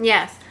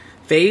 Yes.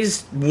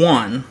 Phase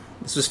 1,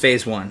 this was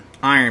Phase 1,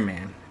 Iron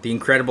Man, The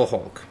Incredible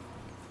Hulk.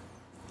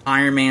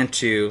 Iron Man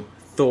 2,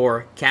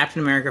 Thor,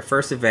 Captain America,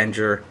 First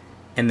Avenger,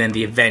 and then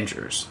The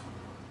Avengers.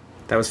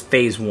 That was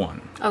Phase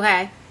 1.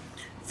 Okay.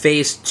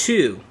 Phase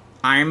 2,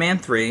 Iron Man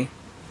 3,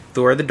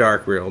 Thor the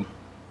Dark World,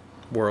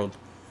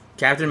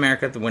 Captain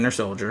America the Winter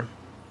Soldier,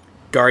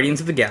 Guardians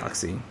of the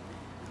Galaxy,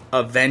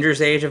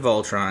 Avengers Age of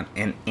Ultron,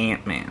 and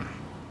Ant-Man.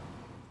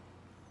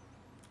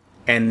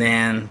 And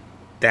then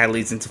that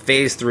leads into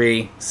Phase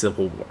 3,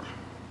 Civil War.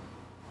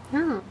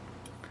 Oh.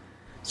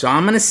 So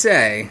I'm going to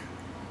say...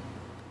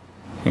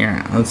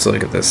 Here, let's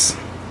look at this.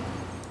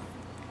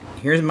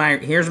 Here's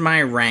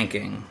my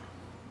ranking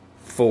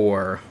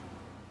for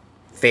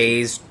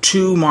Phase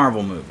 2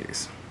 Marvel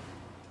movies.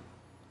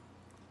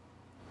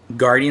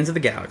 Guardians of the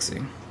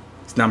Galaxy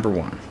is number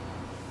 1.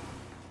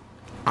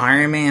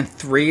 Iron Man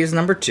 3 is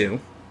number 2.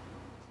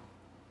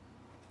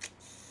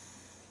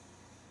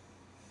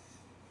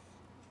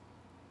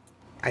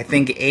 I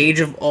think Age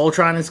of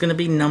Ultron is going to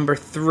be number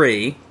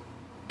 3.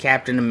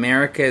 Captain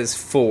America is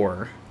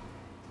 4.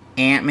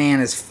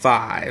 Ant-Man is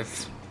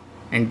 5.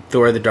 And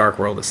Thor the Dark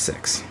World is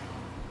 6.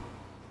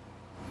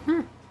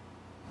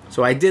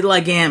 So I did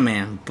like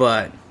Ant-Man,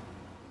 but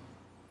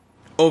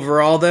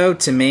overall, though,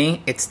 to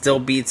me, it still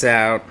beats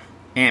out...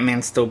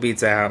 Ant-Man still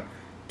beats out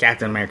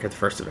Captain America the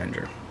First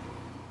Avenger.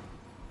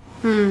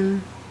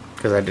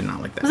 Because I did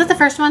not like that. Was that the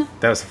first one?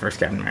 That was the first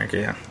Captain America,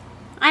 yeah.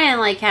 I didn't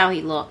like how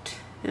he looked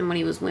and when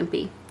he was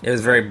wimpy. It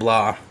was very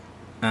blah.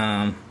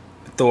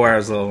 Thor, I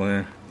was a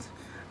little...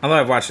 Although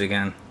I've watched it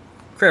again.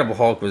 Incredible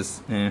Hulk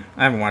was... I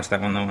haven't watched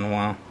that one, though, in a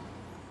while.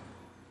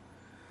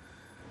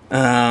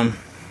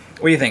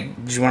 What do you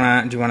think? Do you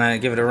wanna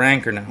give it a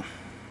rank or no?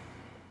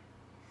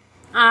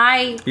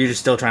 You're just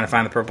still trying to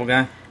find the purple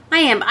guy? I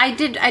am. I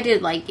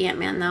did like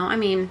Ant-Man, though. I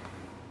mean,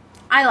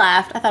 I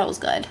laughed. I thought it was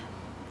good.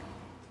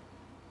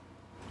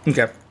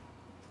 Okay.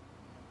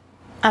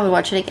 I would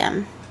watch it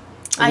again.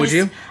 Would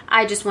you?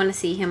 I just want to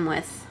see him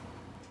with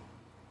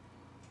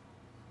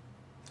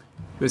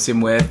Who's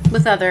him with?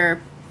 with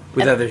other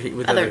Other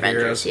Avengers.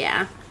 heroes.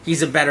 Yeah.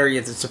 He's a better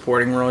yet the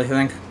supporting role, you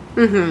think?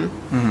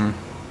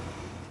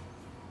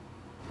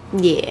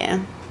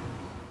 Yeah.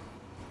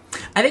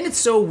 I think it's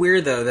so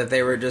weird though that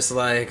they were just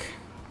like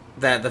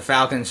that. The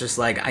Falcon's just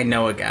like, I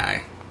know a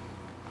guy.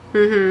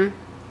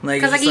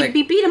 Like, Because he's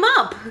he beat him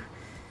up.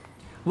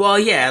 well,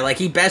 yeah, like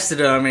he bested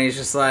him, and he's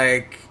just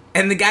like,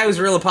 and the guy was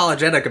real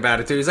apologetic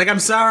about it too. He's like, I'm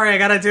sorry, I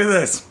gotta do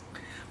this,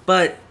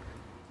 but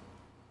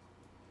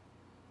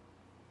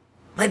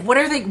like,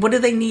 what do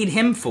they need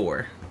him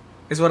for?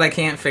 Is what I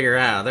can't figure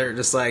out. They're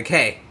just like,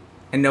 hey,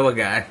 I know a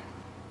guy.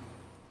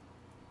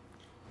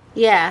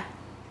 Yeah.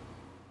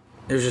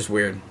 It was just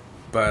weird.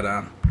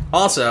 But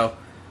also,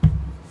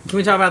 can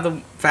we talk about the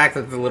fact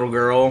that the little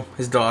girl,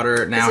 his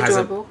daughter, now Is has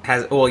adorable.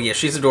 well, yeah,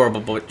 she's adorable,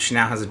 but she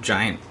now has a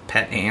giant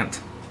pet ant.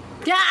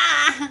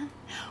 Yeah!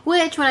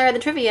 Which, when I read the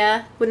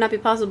trivia, would not be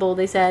possible,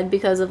 they said,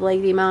 because of,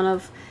 like, the amount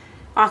of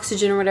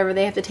oxygen or whatever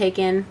they have to take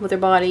in with their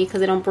body,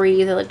 because they don't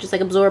breathe, they just,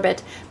 like, absorb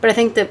it. But I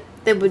think that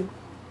they would...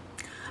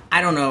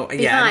 I don't know.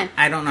 fine.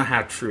 I don't know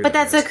how true. But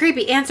that's that so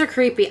creepy. Ants are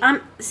creepy.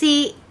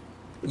 See,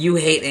 you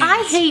hate ants.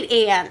 I hate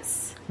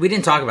ants. We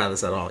didn't talk about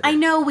this at all. I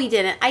know we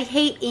didn't. I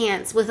hate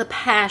ants with a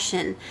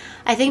passion.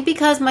 I think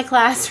because my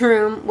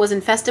classroom was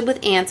infested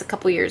with ants a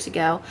couple years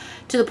ago,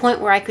 to the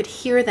point where I could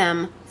hear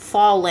them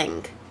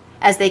falling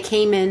as they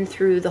came in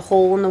through the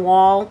hole in the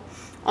wall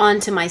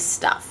onto my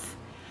stuff.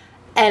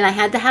 And I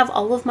had to have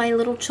all of my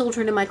little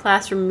children in my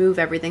classroom move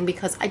everything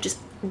because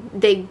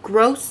they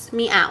gross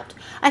me out.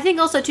 I think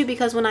also, too,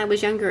 because when I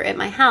was younger at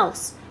my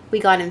house, we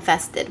got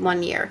infested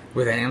one year.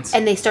 With ants?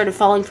 And they started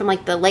falling from,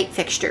 like, the light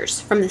fixtures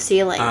from the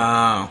ceiling.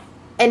 Oh.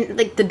 And,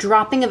 like, the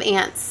dropping of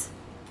ants,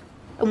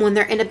 and when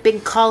they're in a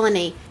big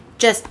colony,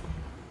 just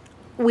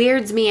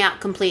weirds me out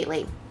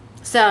completely.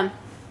 So,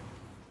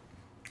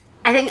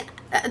 I think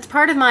it's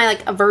part of my,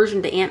 like,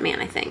 aversion to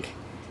Ant-Man, I think.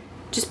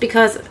 Just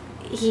because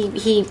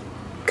he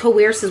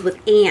coerces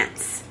with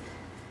ants.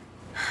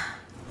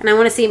 And I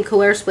want to see him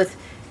coerce with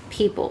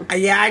people.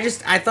 Yeah,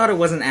 I thought it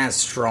wasn't as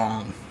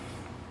strong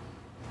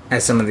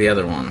as some of the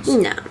other ones.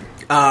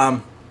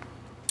 No.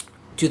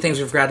 Two things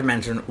we forgot to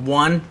mention.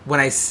 One, when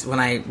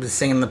I was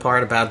singing the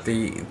part about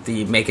the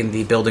making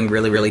the building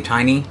really, really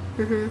tiny,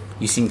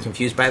 you seemed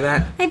confused by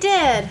that? I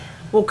did.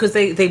 Well, because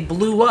they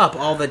blew up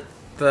all the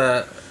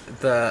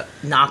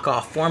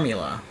knockoff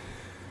formula,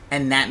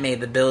 and that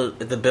made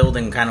the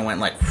building kind of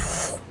went like,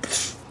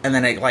 and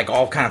then it like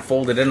all kind of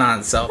folded in on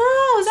itself.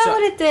 Oh, is that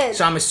what it did?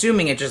 So I'm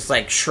assuming it just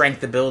like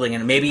shrank the building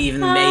and maybe even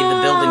made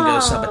the building go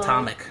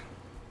subatomic.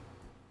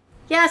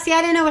 Yeah, see,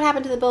 I didn't know what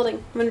happened to the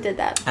building when it did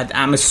that.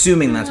 I'm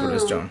assuming that's what it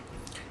was doing.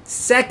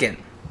 Second,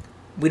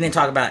 we didn't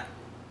talk about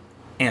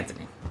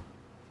Anthony.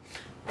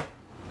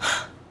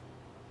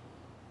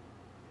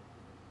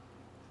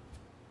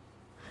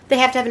 They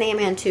have to have an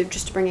Ant-Man too,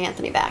 just to bring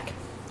Anthony back.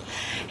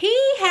 He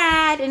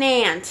had an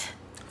ant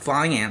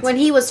Flying ants. when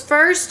he was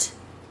first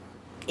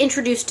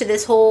introduced to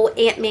this whole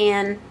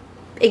Ant-Man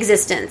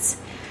existence.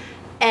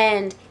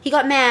 And he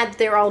got mad that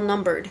they were all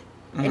numbered.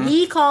 And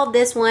he called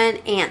this one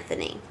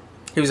Anthony.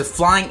 He was a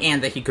flying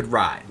ant that he could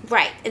ride.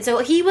 Right. And so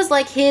he was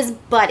like his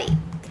buddy.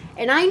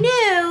 And I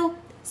knew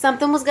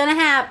something was going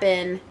to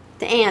happen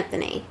to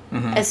Anthony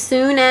as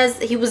soon as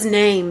he was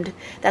named.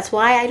 That's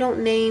why I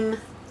don't name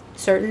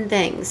certain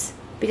things.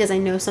 Because I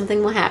know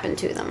something will happen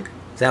to them.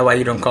 Is that why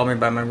you don't call me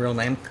by my real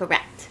name?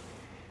 Correct.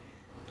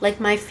 Like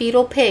my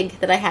fetal pig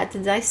that I had to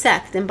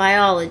dissect in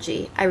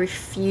biology, I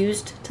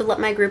refused to let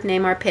my group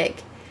name our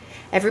pig.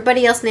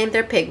 Everybody else named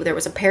their pig. There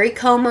was a Perry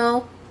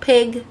Como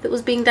pig that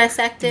was being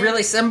dissected.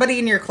 Really? Somebody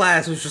in your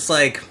class was just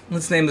like,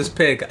 let's name this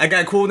pig. I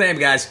got a cool name,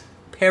 guys.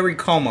 Perry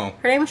Como.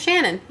 Her name was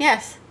Shannon,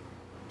 yes.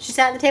 She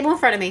sat at the table in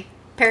front of me.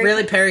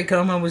 Really? Perry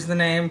Como was the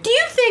name? Do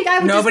you think I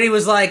would Nobody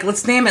was like,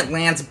 let's name it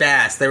Lance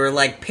Bass. They were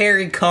like,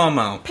 Perry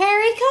Como.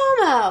 Perry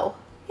Como.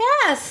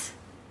 Yes.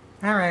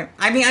 All right.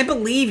 I mean, I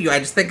believe you. I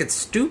just think it's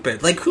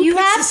stupid. Like, who You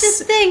picks have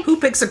to think. Who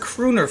picks a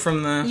crooner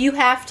from the... You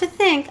have to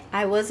think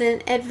I was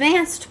in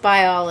advanced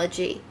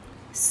biology.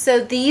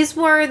 So these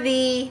were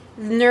the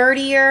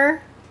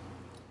nerdier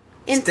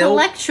Still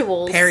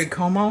intellectuals. Perry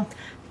Como?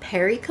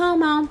 Perry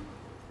Como.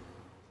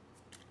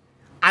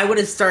 I would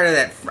have started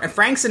at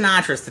Frank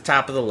Sinatra's the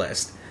top of the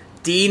list.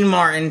 Dean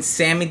Martin,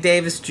 Sammy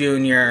Davis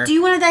Jr. Do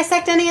you want to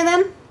dissect any of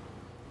them?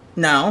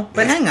 No,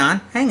 but hang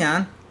on.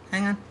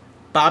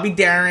 Bobby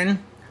Darin,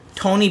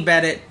 Tony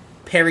Bennett,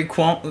 Perry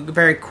Como.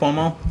 Perry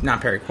Como.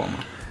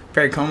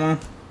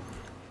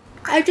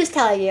 I'm just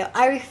telling you,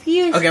 I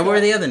refuse. Okay, what were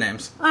the other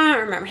names? I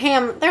don't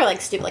remember. They were like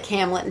stupid, like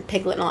Hamlet and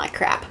Piglet and all that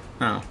crap.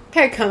 Oh.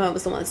 Perry Como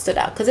was the one that stood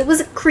out because it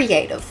was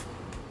creative.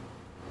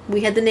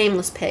 We had the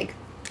nameless pig.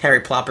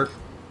 Harry Plopper.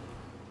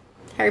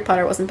 Harry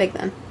Potter wasn't big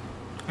then.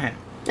 Alright.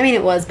 I mean,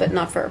 it was, but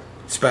not for...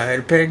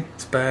 Spider Pig.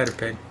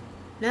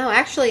 No,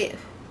 actually,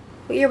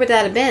 what year would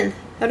that have been?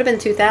 That would have been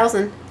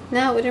 2000.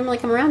 No, it didn't really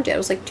come around yet. It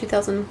was like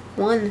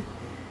 2001.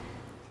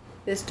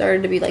 This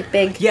started to be, like,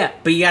 big. Yeah,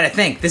 but you gotta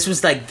think, this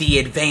was, like, the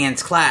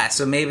advanced class,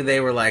 so maybe they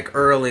were, like,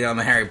 early on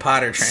the Harry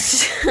Potter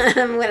train.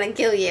 I'm gonna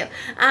kill you.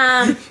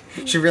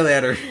 She really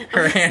had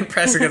her hand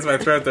pressed against my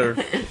throat there,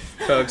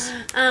 folks.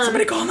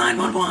 Somebody call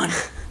 911.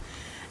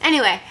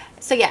 Anyway,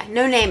 so yeah,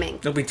 no naming.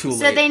 It'll be too late.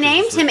 So they 'cause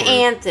named it's him recorded.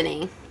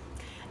 Anthony.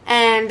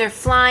 And they're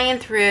flying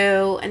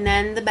through, and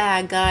then the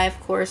bad guy, of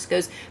course,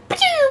 goes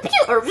pew, pew,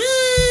 or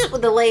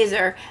with the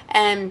laser,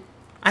 and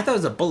I thought it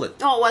was a bullet.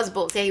 oh, it was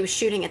bullets. Yeah, he was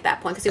shooting at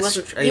that point because he That's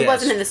wasn't true. he Yes.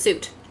 wasn't in the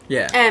suit.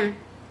 Yeah. And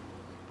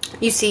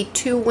you see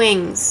two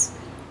wings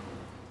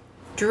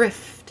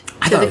drift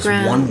I to thought the it was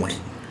ground. one wing.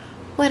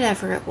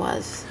 Whatever it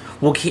was.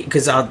 Well,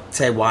 because I'll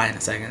say why in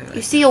a second.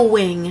 You see a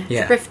wing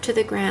Yeah. drift to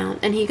the ground,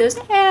 and he goes,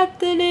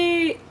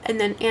 Anthony! And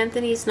then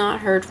Anthony's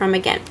not heard from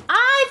again.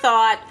 I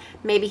thought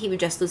maybe he would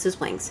just lose his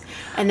wings,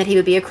 and that he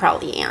would be a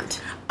crawly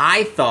ant.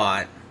 I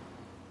thought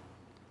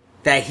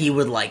that he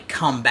would, like,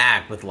 come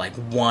back with, like,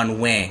 one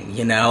wing,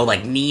 you know?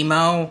 Like,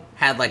 Nemo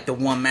had, like, the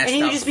one messed up And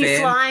he would just be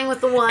fin. flying with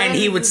the one. And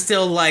he would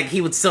still, like,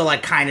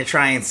 kind of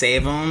try and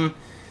save him.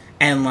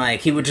 And,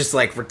 like, he would just,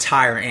 like,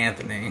 retire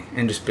Anthony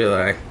and just be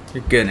like,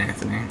 you're good,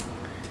 Anthony.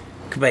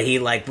 But he,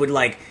 like, would,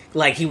 like,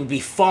 he would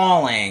be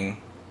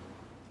falling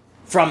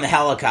from the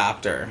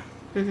helicopter.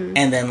 Mm-hmm.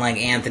 And then, like,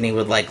 Anthony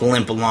would, like,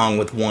 limp along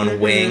with one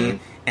wing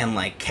and,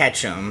 like,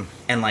 catch him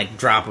and, like,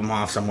 drop him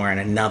off somewhere, and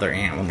another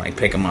ant would, like,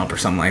 pick him up or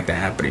something like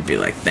that. But he'd be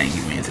like, thank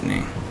you,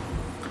 Anthony.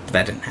 But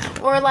that didn't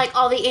happen. Or, like,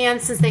 all the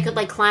ants, since they could,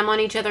 like, climb on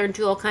each other and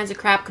do all kinds of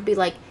crap, could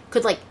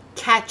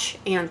catch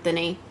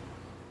Anthony.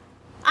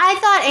 I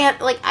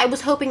thought, I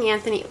was hoping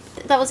Anthony,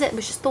 that was it. It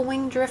was just the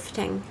wing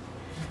drifting.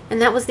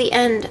 And that was the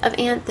end of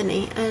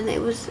Anthony. And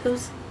that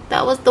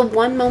was the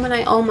one moment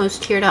I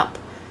almost teared up.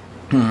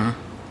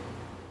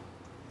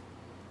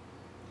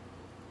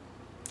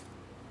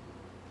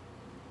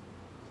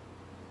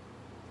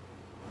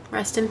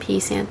 Rest in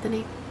peace,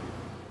 Anthony.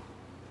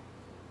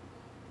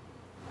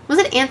 Was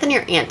it Anthony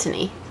or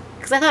Antony?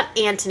 Because I thought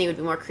Antony would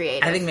be more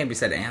creative. I think maybe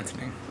said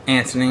Anthony.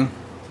 Anthony.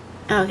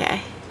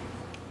 Okay.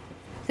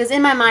 Because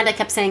in my mind I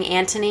kept saying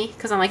Antony,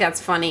 because I'm like,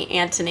 that's funny,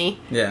 Antony.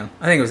 Yeah,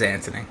 I think it was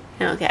Anthony.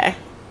 Okay.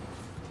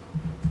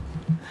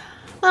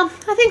 Well,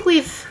 I think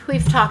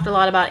we've talked a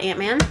lot about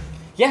Ant-Man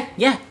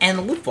Yeah, and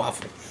the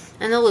Luftwaffe.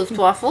 and the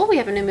Luftwaffe. We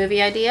have a new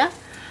movie idea.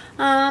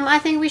 I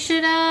think we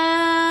should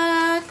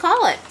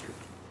call it.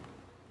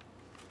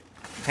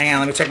 Hang on,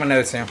 let me check my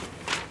notes here.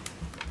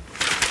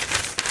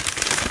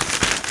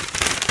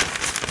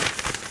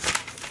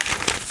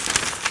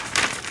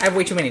 I have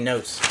way too many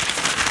notes.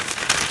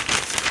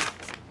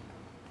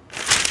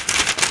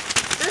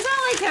 There's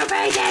only 2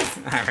 pages.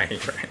 Alright,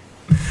 you're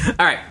right.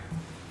 Alright.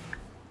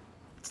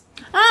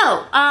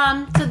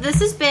 So this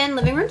has been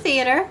Living Room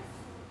Theater.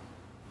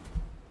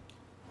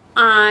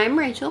 I'm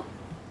Rachel.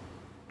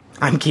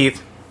 I'm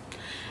Keith.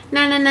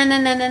 Na na na na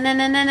na na na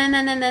na na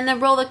na na na na.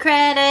 Roll the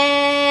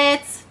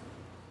credits.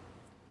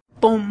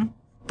 Boom,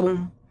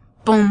 boom,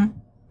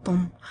 boom,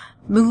 boom.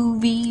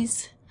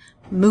 Movies,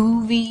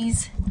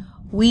 movies.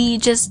 We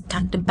just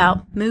talked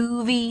about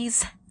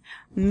movies,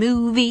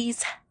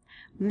 movies,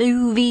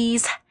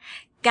 movies.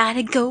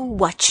 Gotta go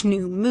watch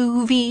new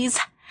movies,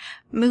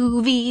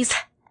 movies,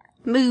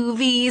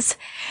 movies.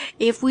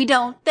 If we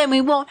don't, then we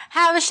won't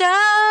have a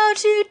show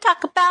to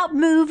talk about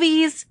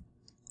movies.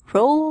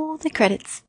 Roll the credits.